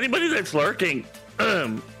 Anybody that's lurking,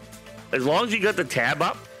 as long as you got the tab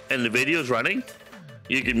up and the video's running,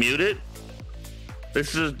 you can mute it.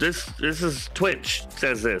 This is Twitch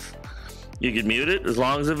says this. You can mute it as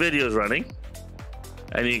long as the video's running,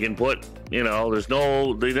 and you can put, you know,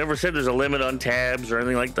 they never said there's a limit on tabs or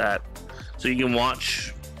anything like that, so you can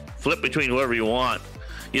watch, flip between whoever you want.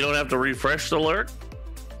 You don't have to refresh the lurk.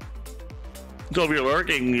 So if you're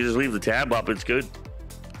lurking, you just leave the tab up. It's good.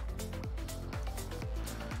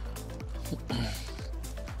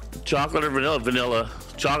 Chocolate or vanilla? Vanilla.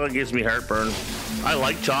 Chocolate gives me heartburn. I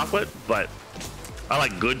like chocolate, but I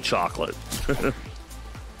like good chocolate.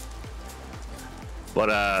 But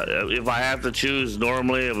if I have to choose,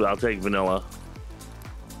 normally I'll take vanilla.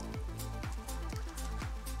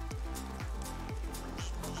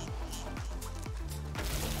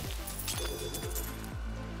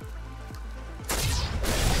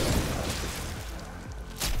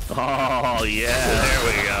 Oh yeah, there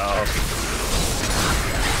we go.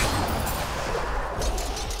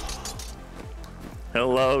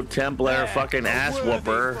 Hello, Templar fucking ass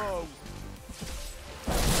whooper.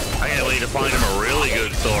 I can't wait to find him a really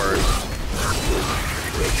good sword.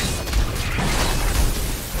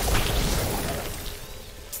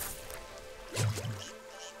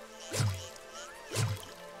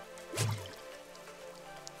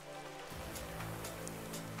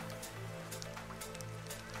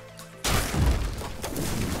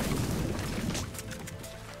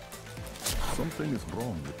 Something is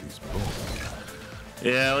wrong with these bones.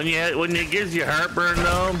 Yeah, when it gives you heartburn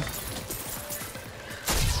though,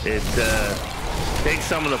 it takes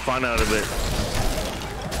some of the fun out of it.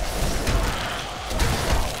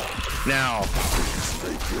 Now,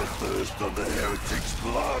 Take your thirst on the heretic's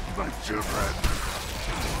blood, my children.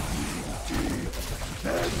 Drink deep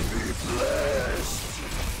and be blessed.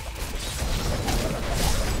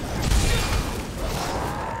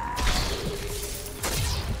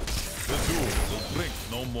 The duel will drink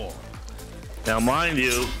no more. now, mind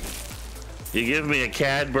you, you give me a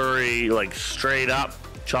Cadbury like straight up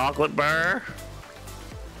chocolate bar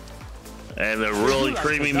and a really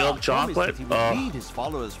creamy milk chocolate. His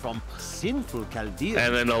followers from sinful Chaldeans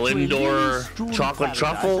and then a Lindor chocolate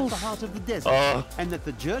truffles. And that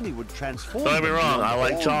the journey would transform. Don't get me wrong, I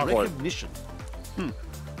like chocolate. Recognition.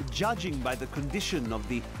 Judging by the condition of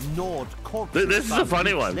the Nord corpses. This is a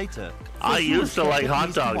funny one. Later, I used to like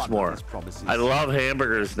hot dogs more. I love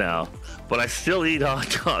hamburgers now, but I still eat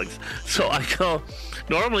hot dogs. So I go,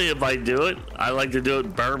 normally if I do it, I like to do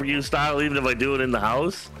it barbecue style, even if I do it in the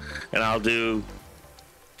house. And I'll do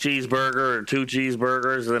cheeseburger or 2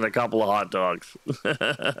 cheeseburgers and then a couple of hot dogs.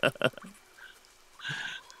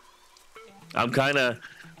 I'm kind of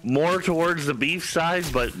more towards the beef side,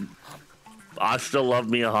 but I still love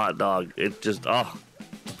me a hot dog. It just, oh.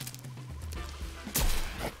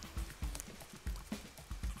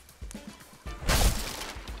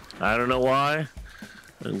 I don't know why.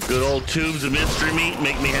 Good old tubes of mystery meat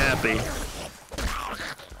make me happy.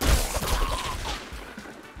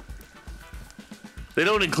 They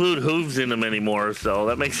don't include hooves in them anymore, so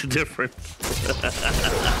that makes a difference.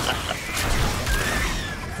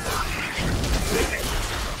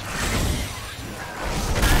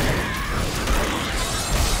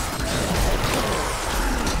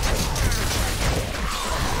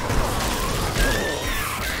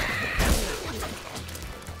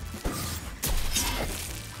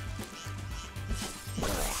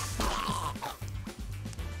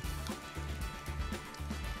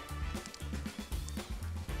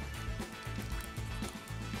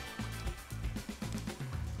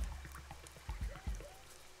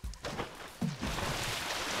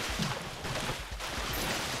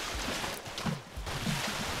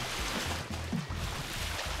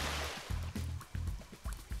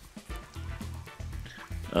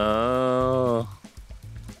 Oh.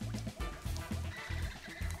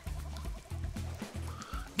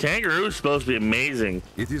 Kangaroo's supposed to be amazing.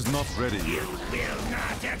 It is not ready yet. You will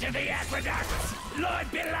not enter the aqueducts. Lord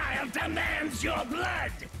Belial demands your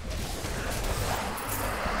blood.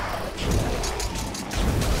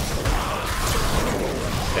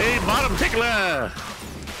 Hey, bottom tickler!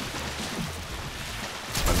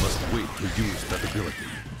 I must wait to use that ability.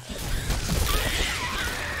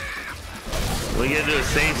 We get to a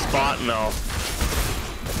safe spot now.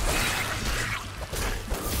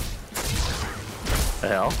 The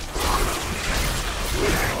hell?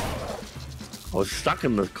 I was stuck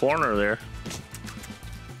in the corner there.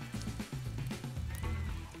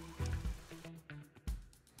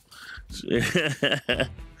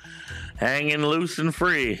 Hanging loose and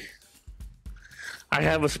free. I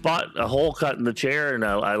have a hole cut in the chair, and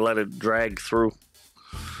I let it drag through.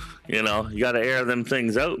 You know, you got to air them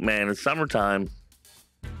things out, man. It's summertime.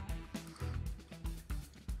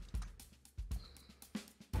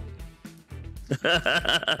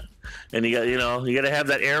 And you got to have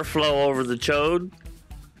that airflow over the chode,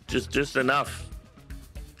 just enough.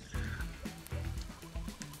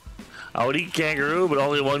 I would eat kangaroo, but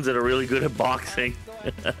only ones that are really good at boxing.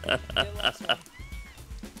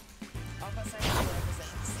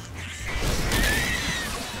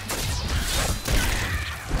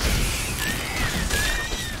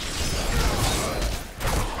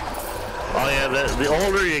 Oh yeah, the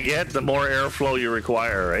older you get, the more airflow you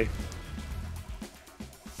require, right?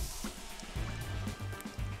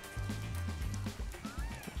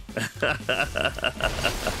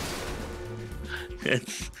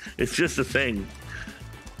 It's just a thing.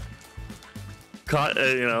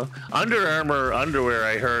 Under Armour underwear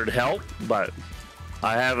I heard help, but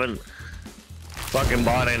I haven't fucking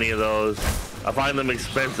bought any of those. I find them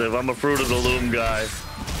expensive. I'm a Fruit of the Loom guy.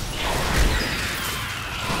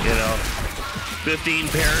 15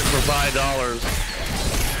 pairs for $5.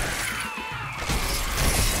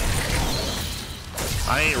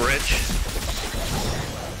 I ain't rich.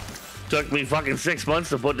 Took me fucking 6 months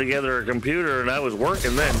to put together a computer, and I was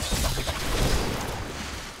working then.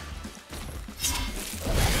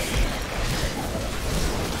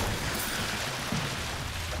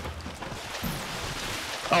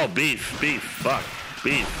 Oh, beef, fuck,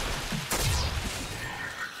 beef.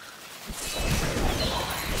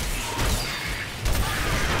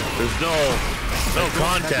 There's no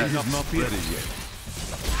contest. Not ready yet.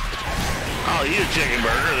 I'll eat a chicken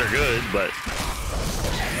burger, they're good, but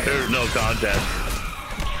there's no contest.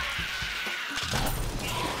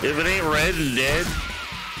 If it ain't red and dead.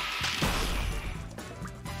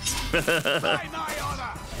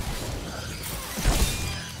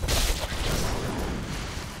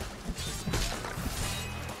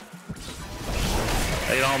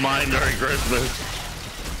 I ate all mine during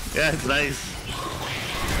Christmas. Yeah, it's nice.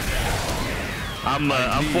 I'm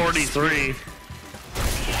 43.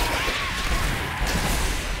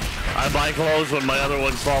 I buy clothes when my other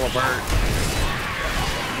ones fall apart.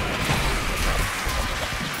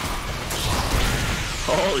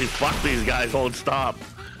 Holy fuck, these guys won't stop.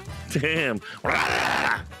 Damn.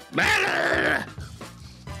 I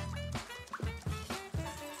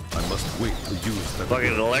must wait to use that.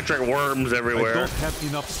 Fucking electric worms everywhere. I don't have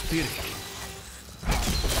enough spirit.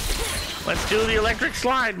 Let's do the electric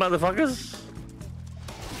slide, motherfuckers.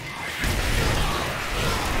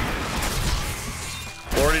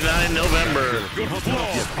 '49 November. Your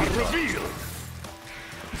flaws are revealed.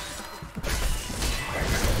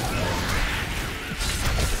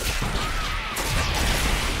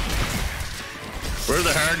 We're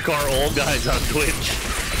the hardcore old guys on Twitch.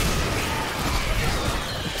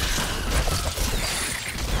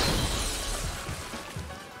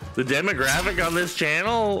 The demographic on this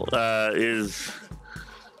channel is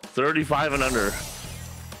 35 and under.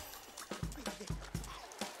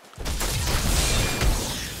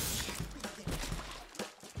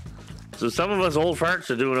 So some of us old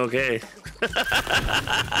farts are doing okay.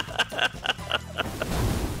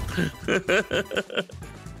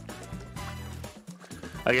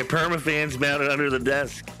 I get permafans mounted under the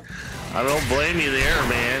desk. I don't blame you there,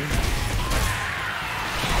 man.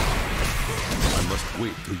 I must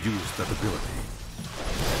wait to use that ability.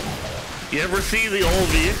 You ever see the old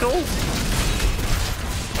vehicle?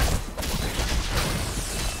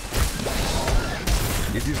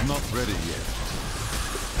 It is not ready yet.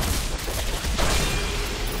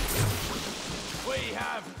 We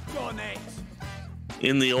have done it.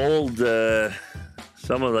 In the old,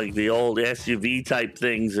 some of like the old SUV type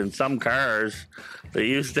things in some cars, they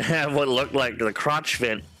used to have what looked like the crotch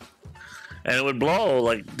vent, and it would blow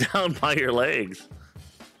like down by your legs.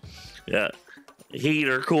 Yeah, heat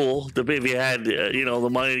or cool, if you had you know, the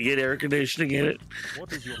money to get air conditioning in it.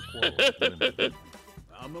 What is your quarrel?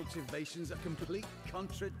 Our motivations are complete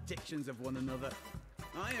contradictions of one another.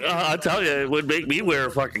 I tell you, it would make me wear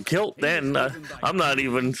a fucking kilt then. I'm not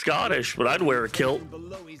even Scottish, but I'd wear a kilt.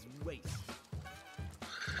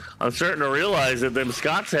 I'm starting to realize that them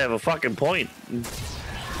Scots have a fucking point.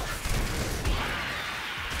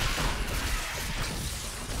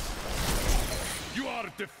 You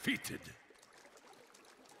are defeated.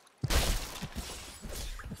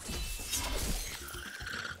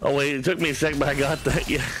 Oh wait, it took me a second, but I got that.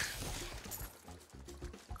 Yeah.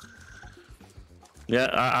 Yeah,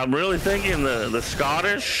 I'm really thinking the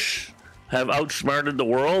Scottish have outsmarted the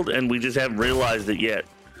world, and we just haven't realized it yet.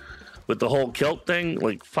 With the whole kilt thing,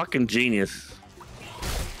 like fucking genius.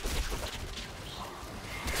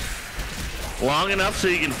 Long enough so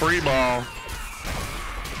you can free ball.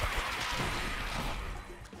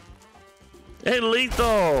 Hey,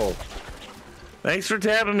 Lethal! Thanks for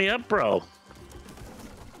tabbing me up, bro.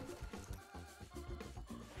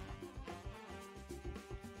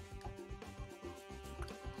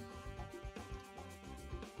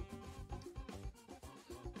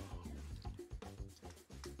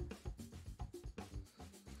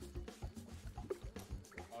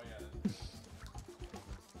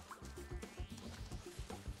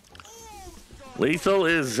 Lethal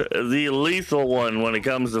is the lethal one when it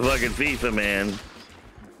comes to fucking FIFA, man.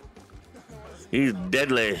 He's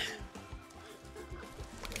deadly.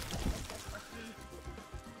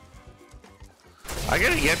 I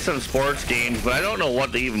gotta get some sports games, but I don't know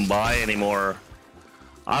what to even buy anymore.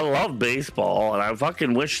 I love baseball, and I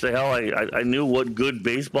fucking wish the hell I knew what good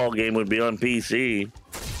baseball game would be on PC.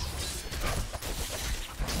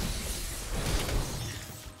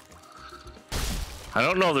 I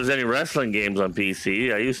don't know if there's any wrestling games on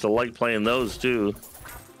PC. I used to like playing those too.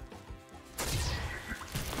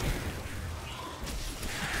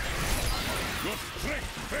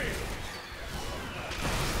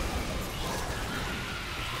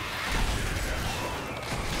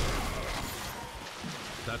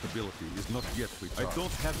 That ability is not yet recharged. I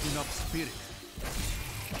don't have enough spirit.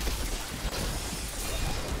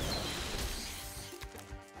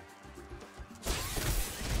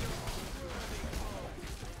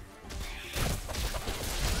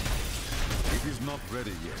 It is not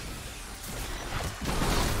ready yet.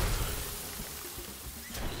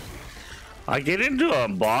 I get into a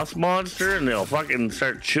boss monster and they'll fucking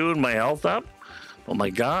start chewing my health up. Oh my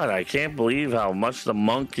god, I can't believe how much the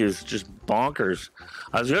monk is just bonkers.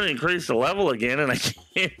 I was going to increase the level again and I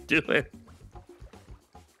can't do it.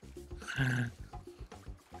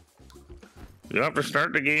 You have to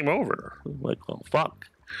start the game over. Like, well, fuck.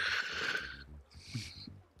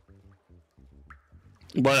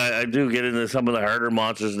 But I do get into some of the harder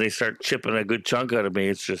monsters and they start chipping a good chunk out of me.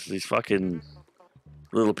 It's just these fucking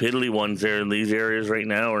little piddly ones there in these areas right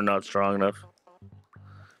now are not strong enough.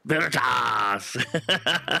 Veritas!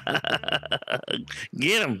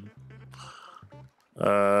 Get him!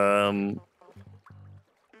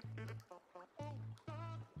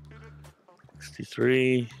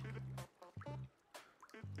 63.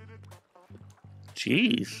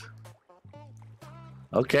 Jeez.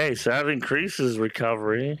 Okay, so that increases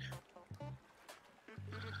recovery.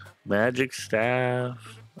 Magic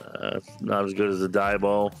staff. Not as good as the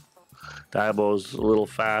Diablo. Diablo's a little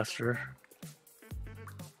faster.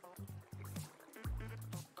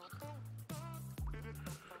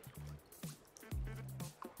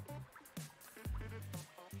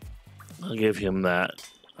 I'll give him that.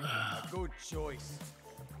 Good choice.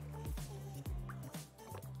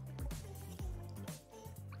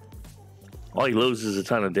 All he loses a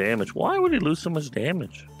ton of damage. Why would he lose so much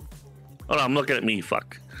damage? Oh no, I'm looking at me,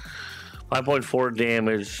 fuck. 5.4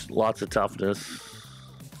 damage, lots of toughness.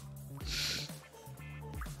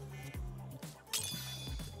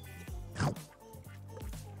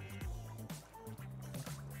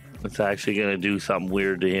 It's actually gonna do something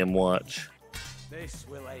weird to him, watch. This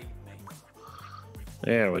will aid me.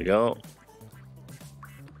 There we go.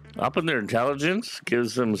 Up in their intelligence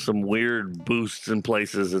gives them some weird boosts in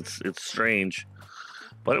places. It's strange,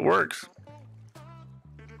 but it works.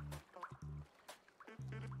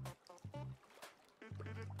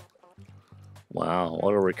 Wow,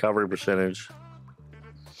 what a recovery percentage.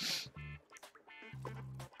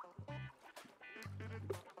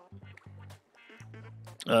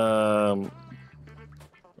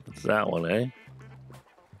 What's that one, eh?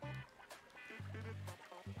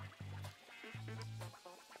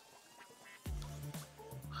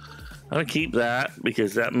 I'm gonna keep that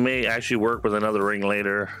because that may actually work with another ring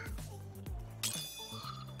later.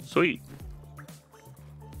 Sweet.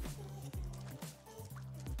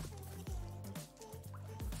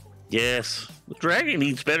 Yes, the dragon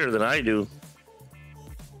eats better than I do.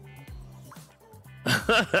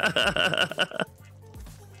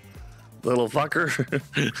 Little fucker.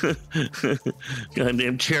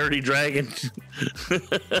 Goddamn charity dragon.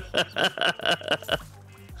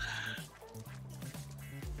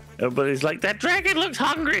 Everybody's like, that dragon looks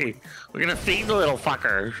hungry. We're gonna feed the little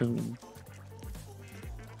fucker.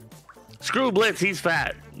 Screw Blitz, he's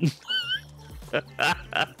fat.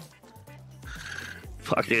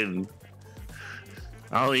 Fucking,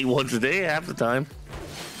 I'll eat once a day half the time.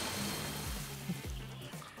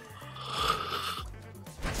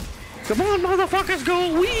 Come on, motherfuckers,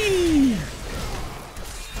 go wee!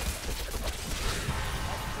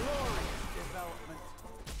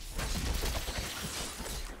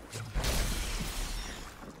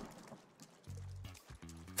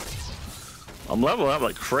 I'm leveling up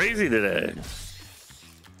like crazy today.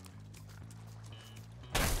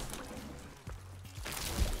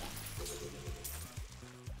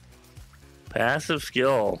 Passive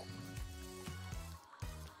skill.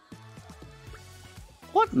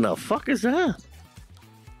 What in the fuck is that?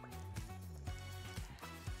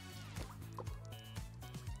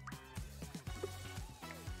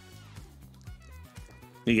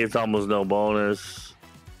 He gets almost no bonus.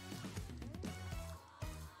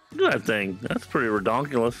 Look at that thing. That's pretty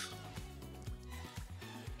redonkulous.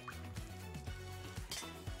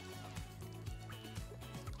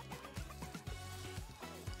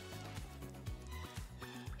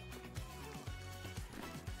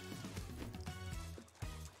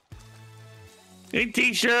 Hey,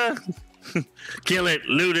 Tisha. Kill it,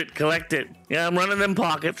 loot it, collect it. Yeah, I'm running them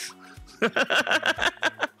pockets.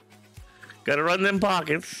 Gotta run them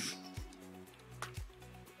pockets.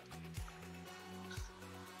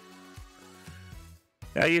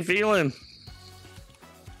 How you feeling?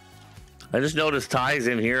 I just noticed Ty's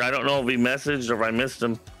in here. I don't know if he messaged or if I missed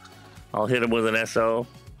him. I'll hit him with an SO.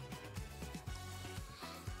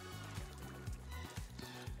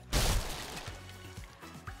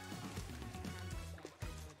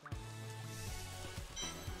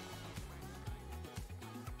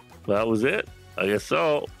 That was it. I guess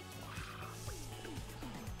so.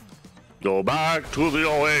 Go back to the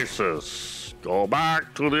oasis. Go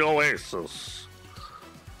back to the oasis.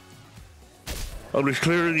 I'm just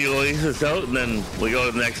clearing the oasis out, and then we go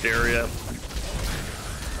to the next area.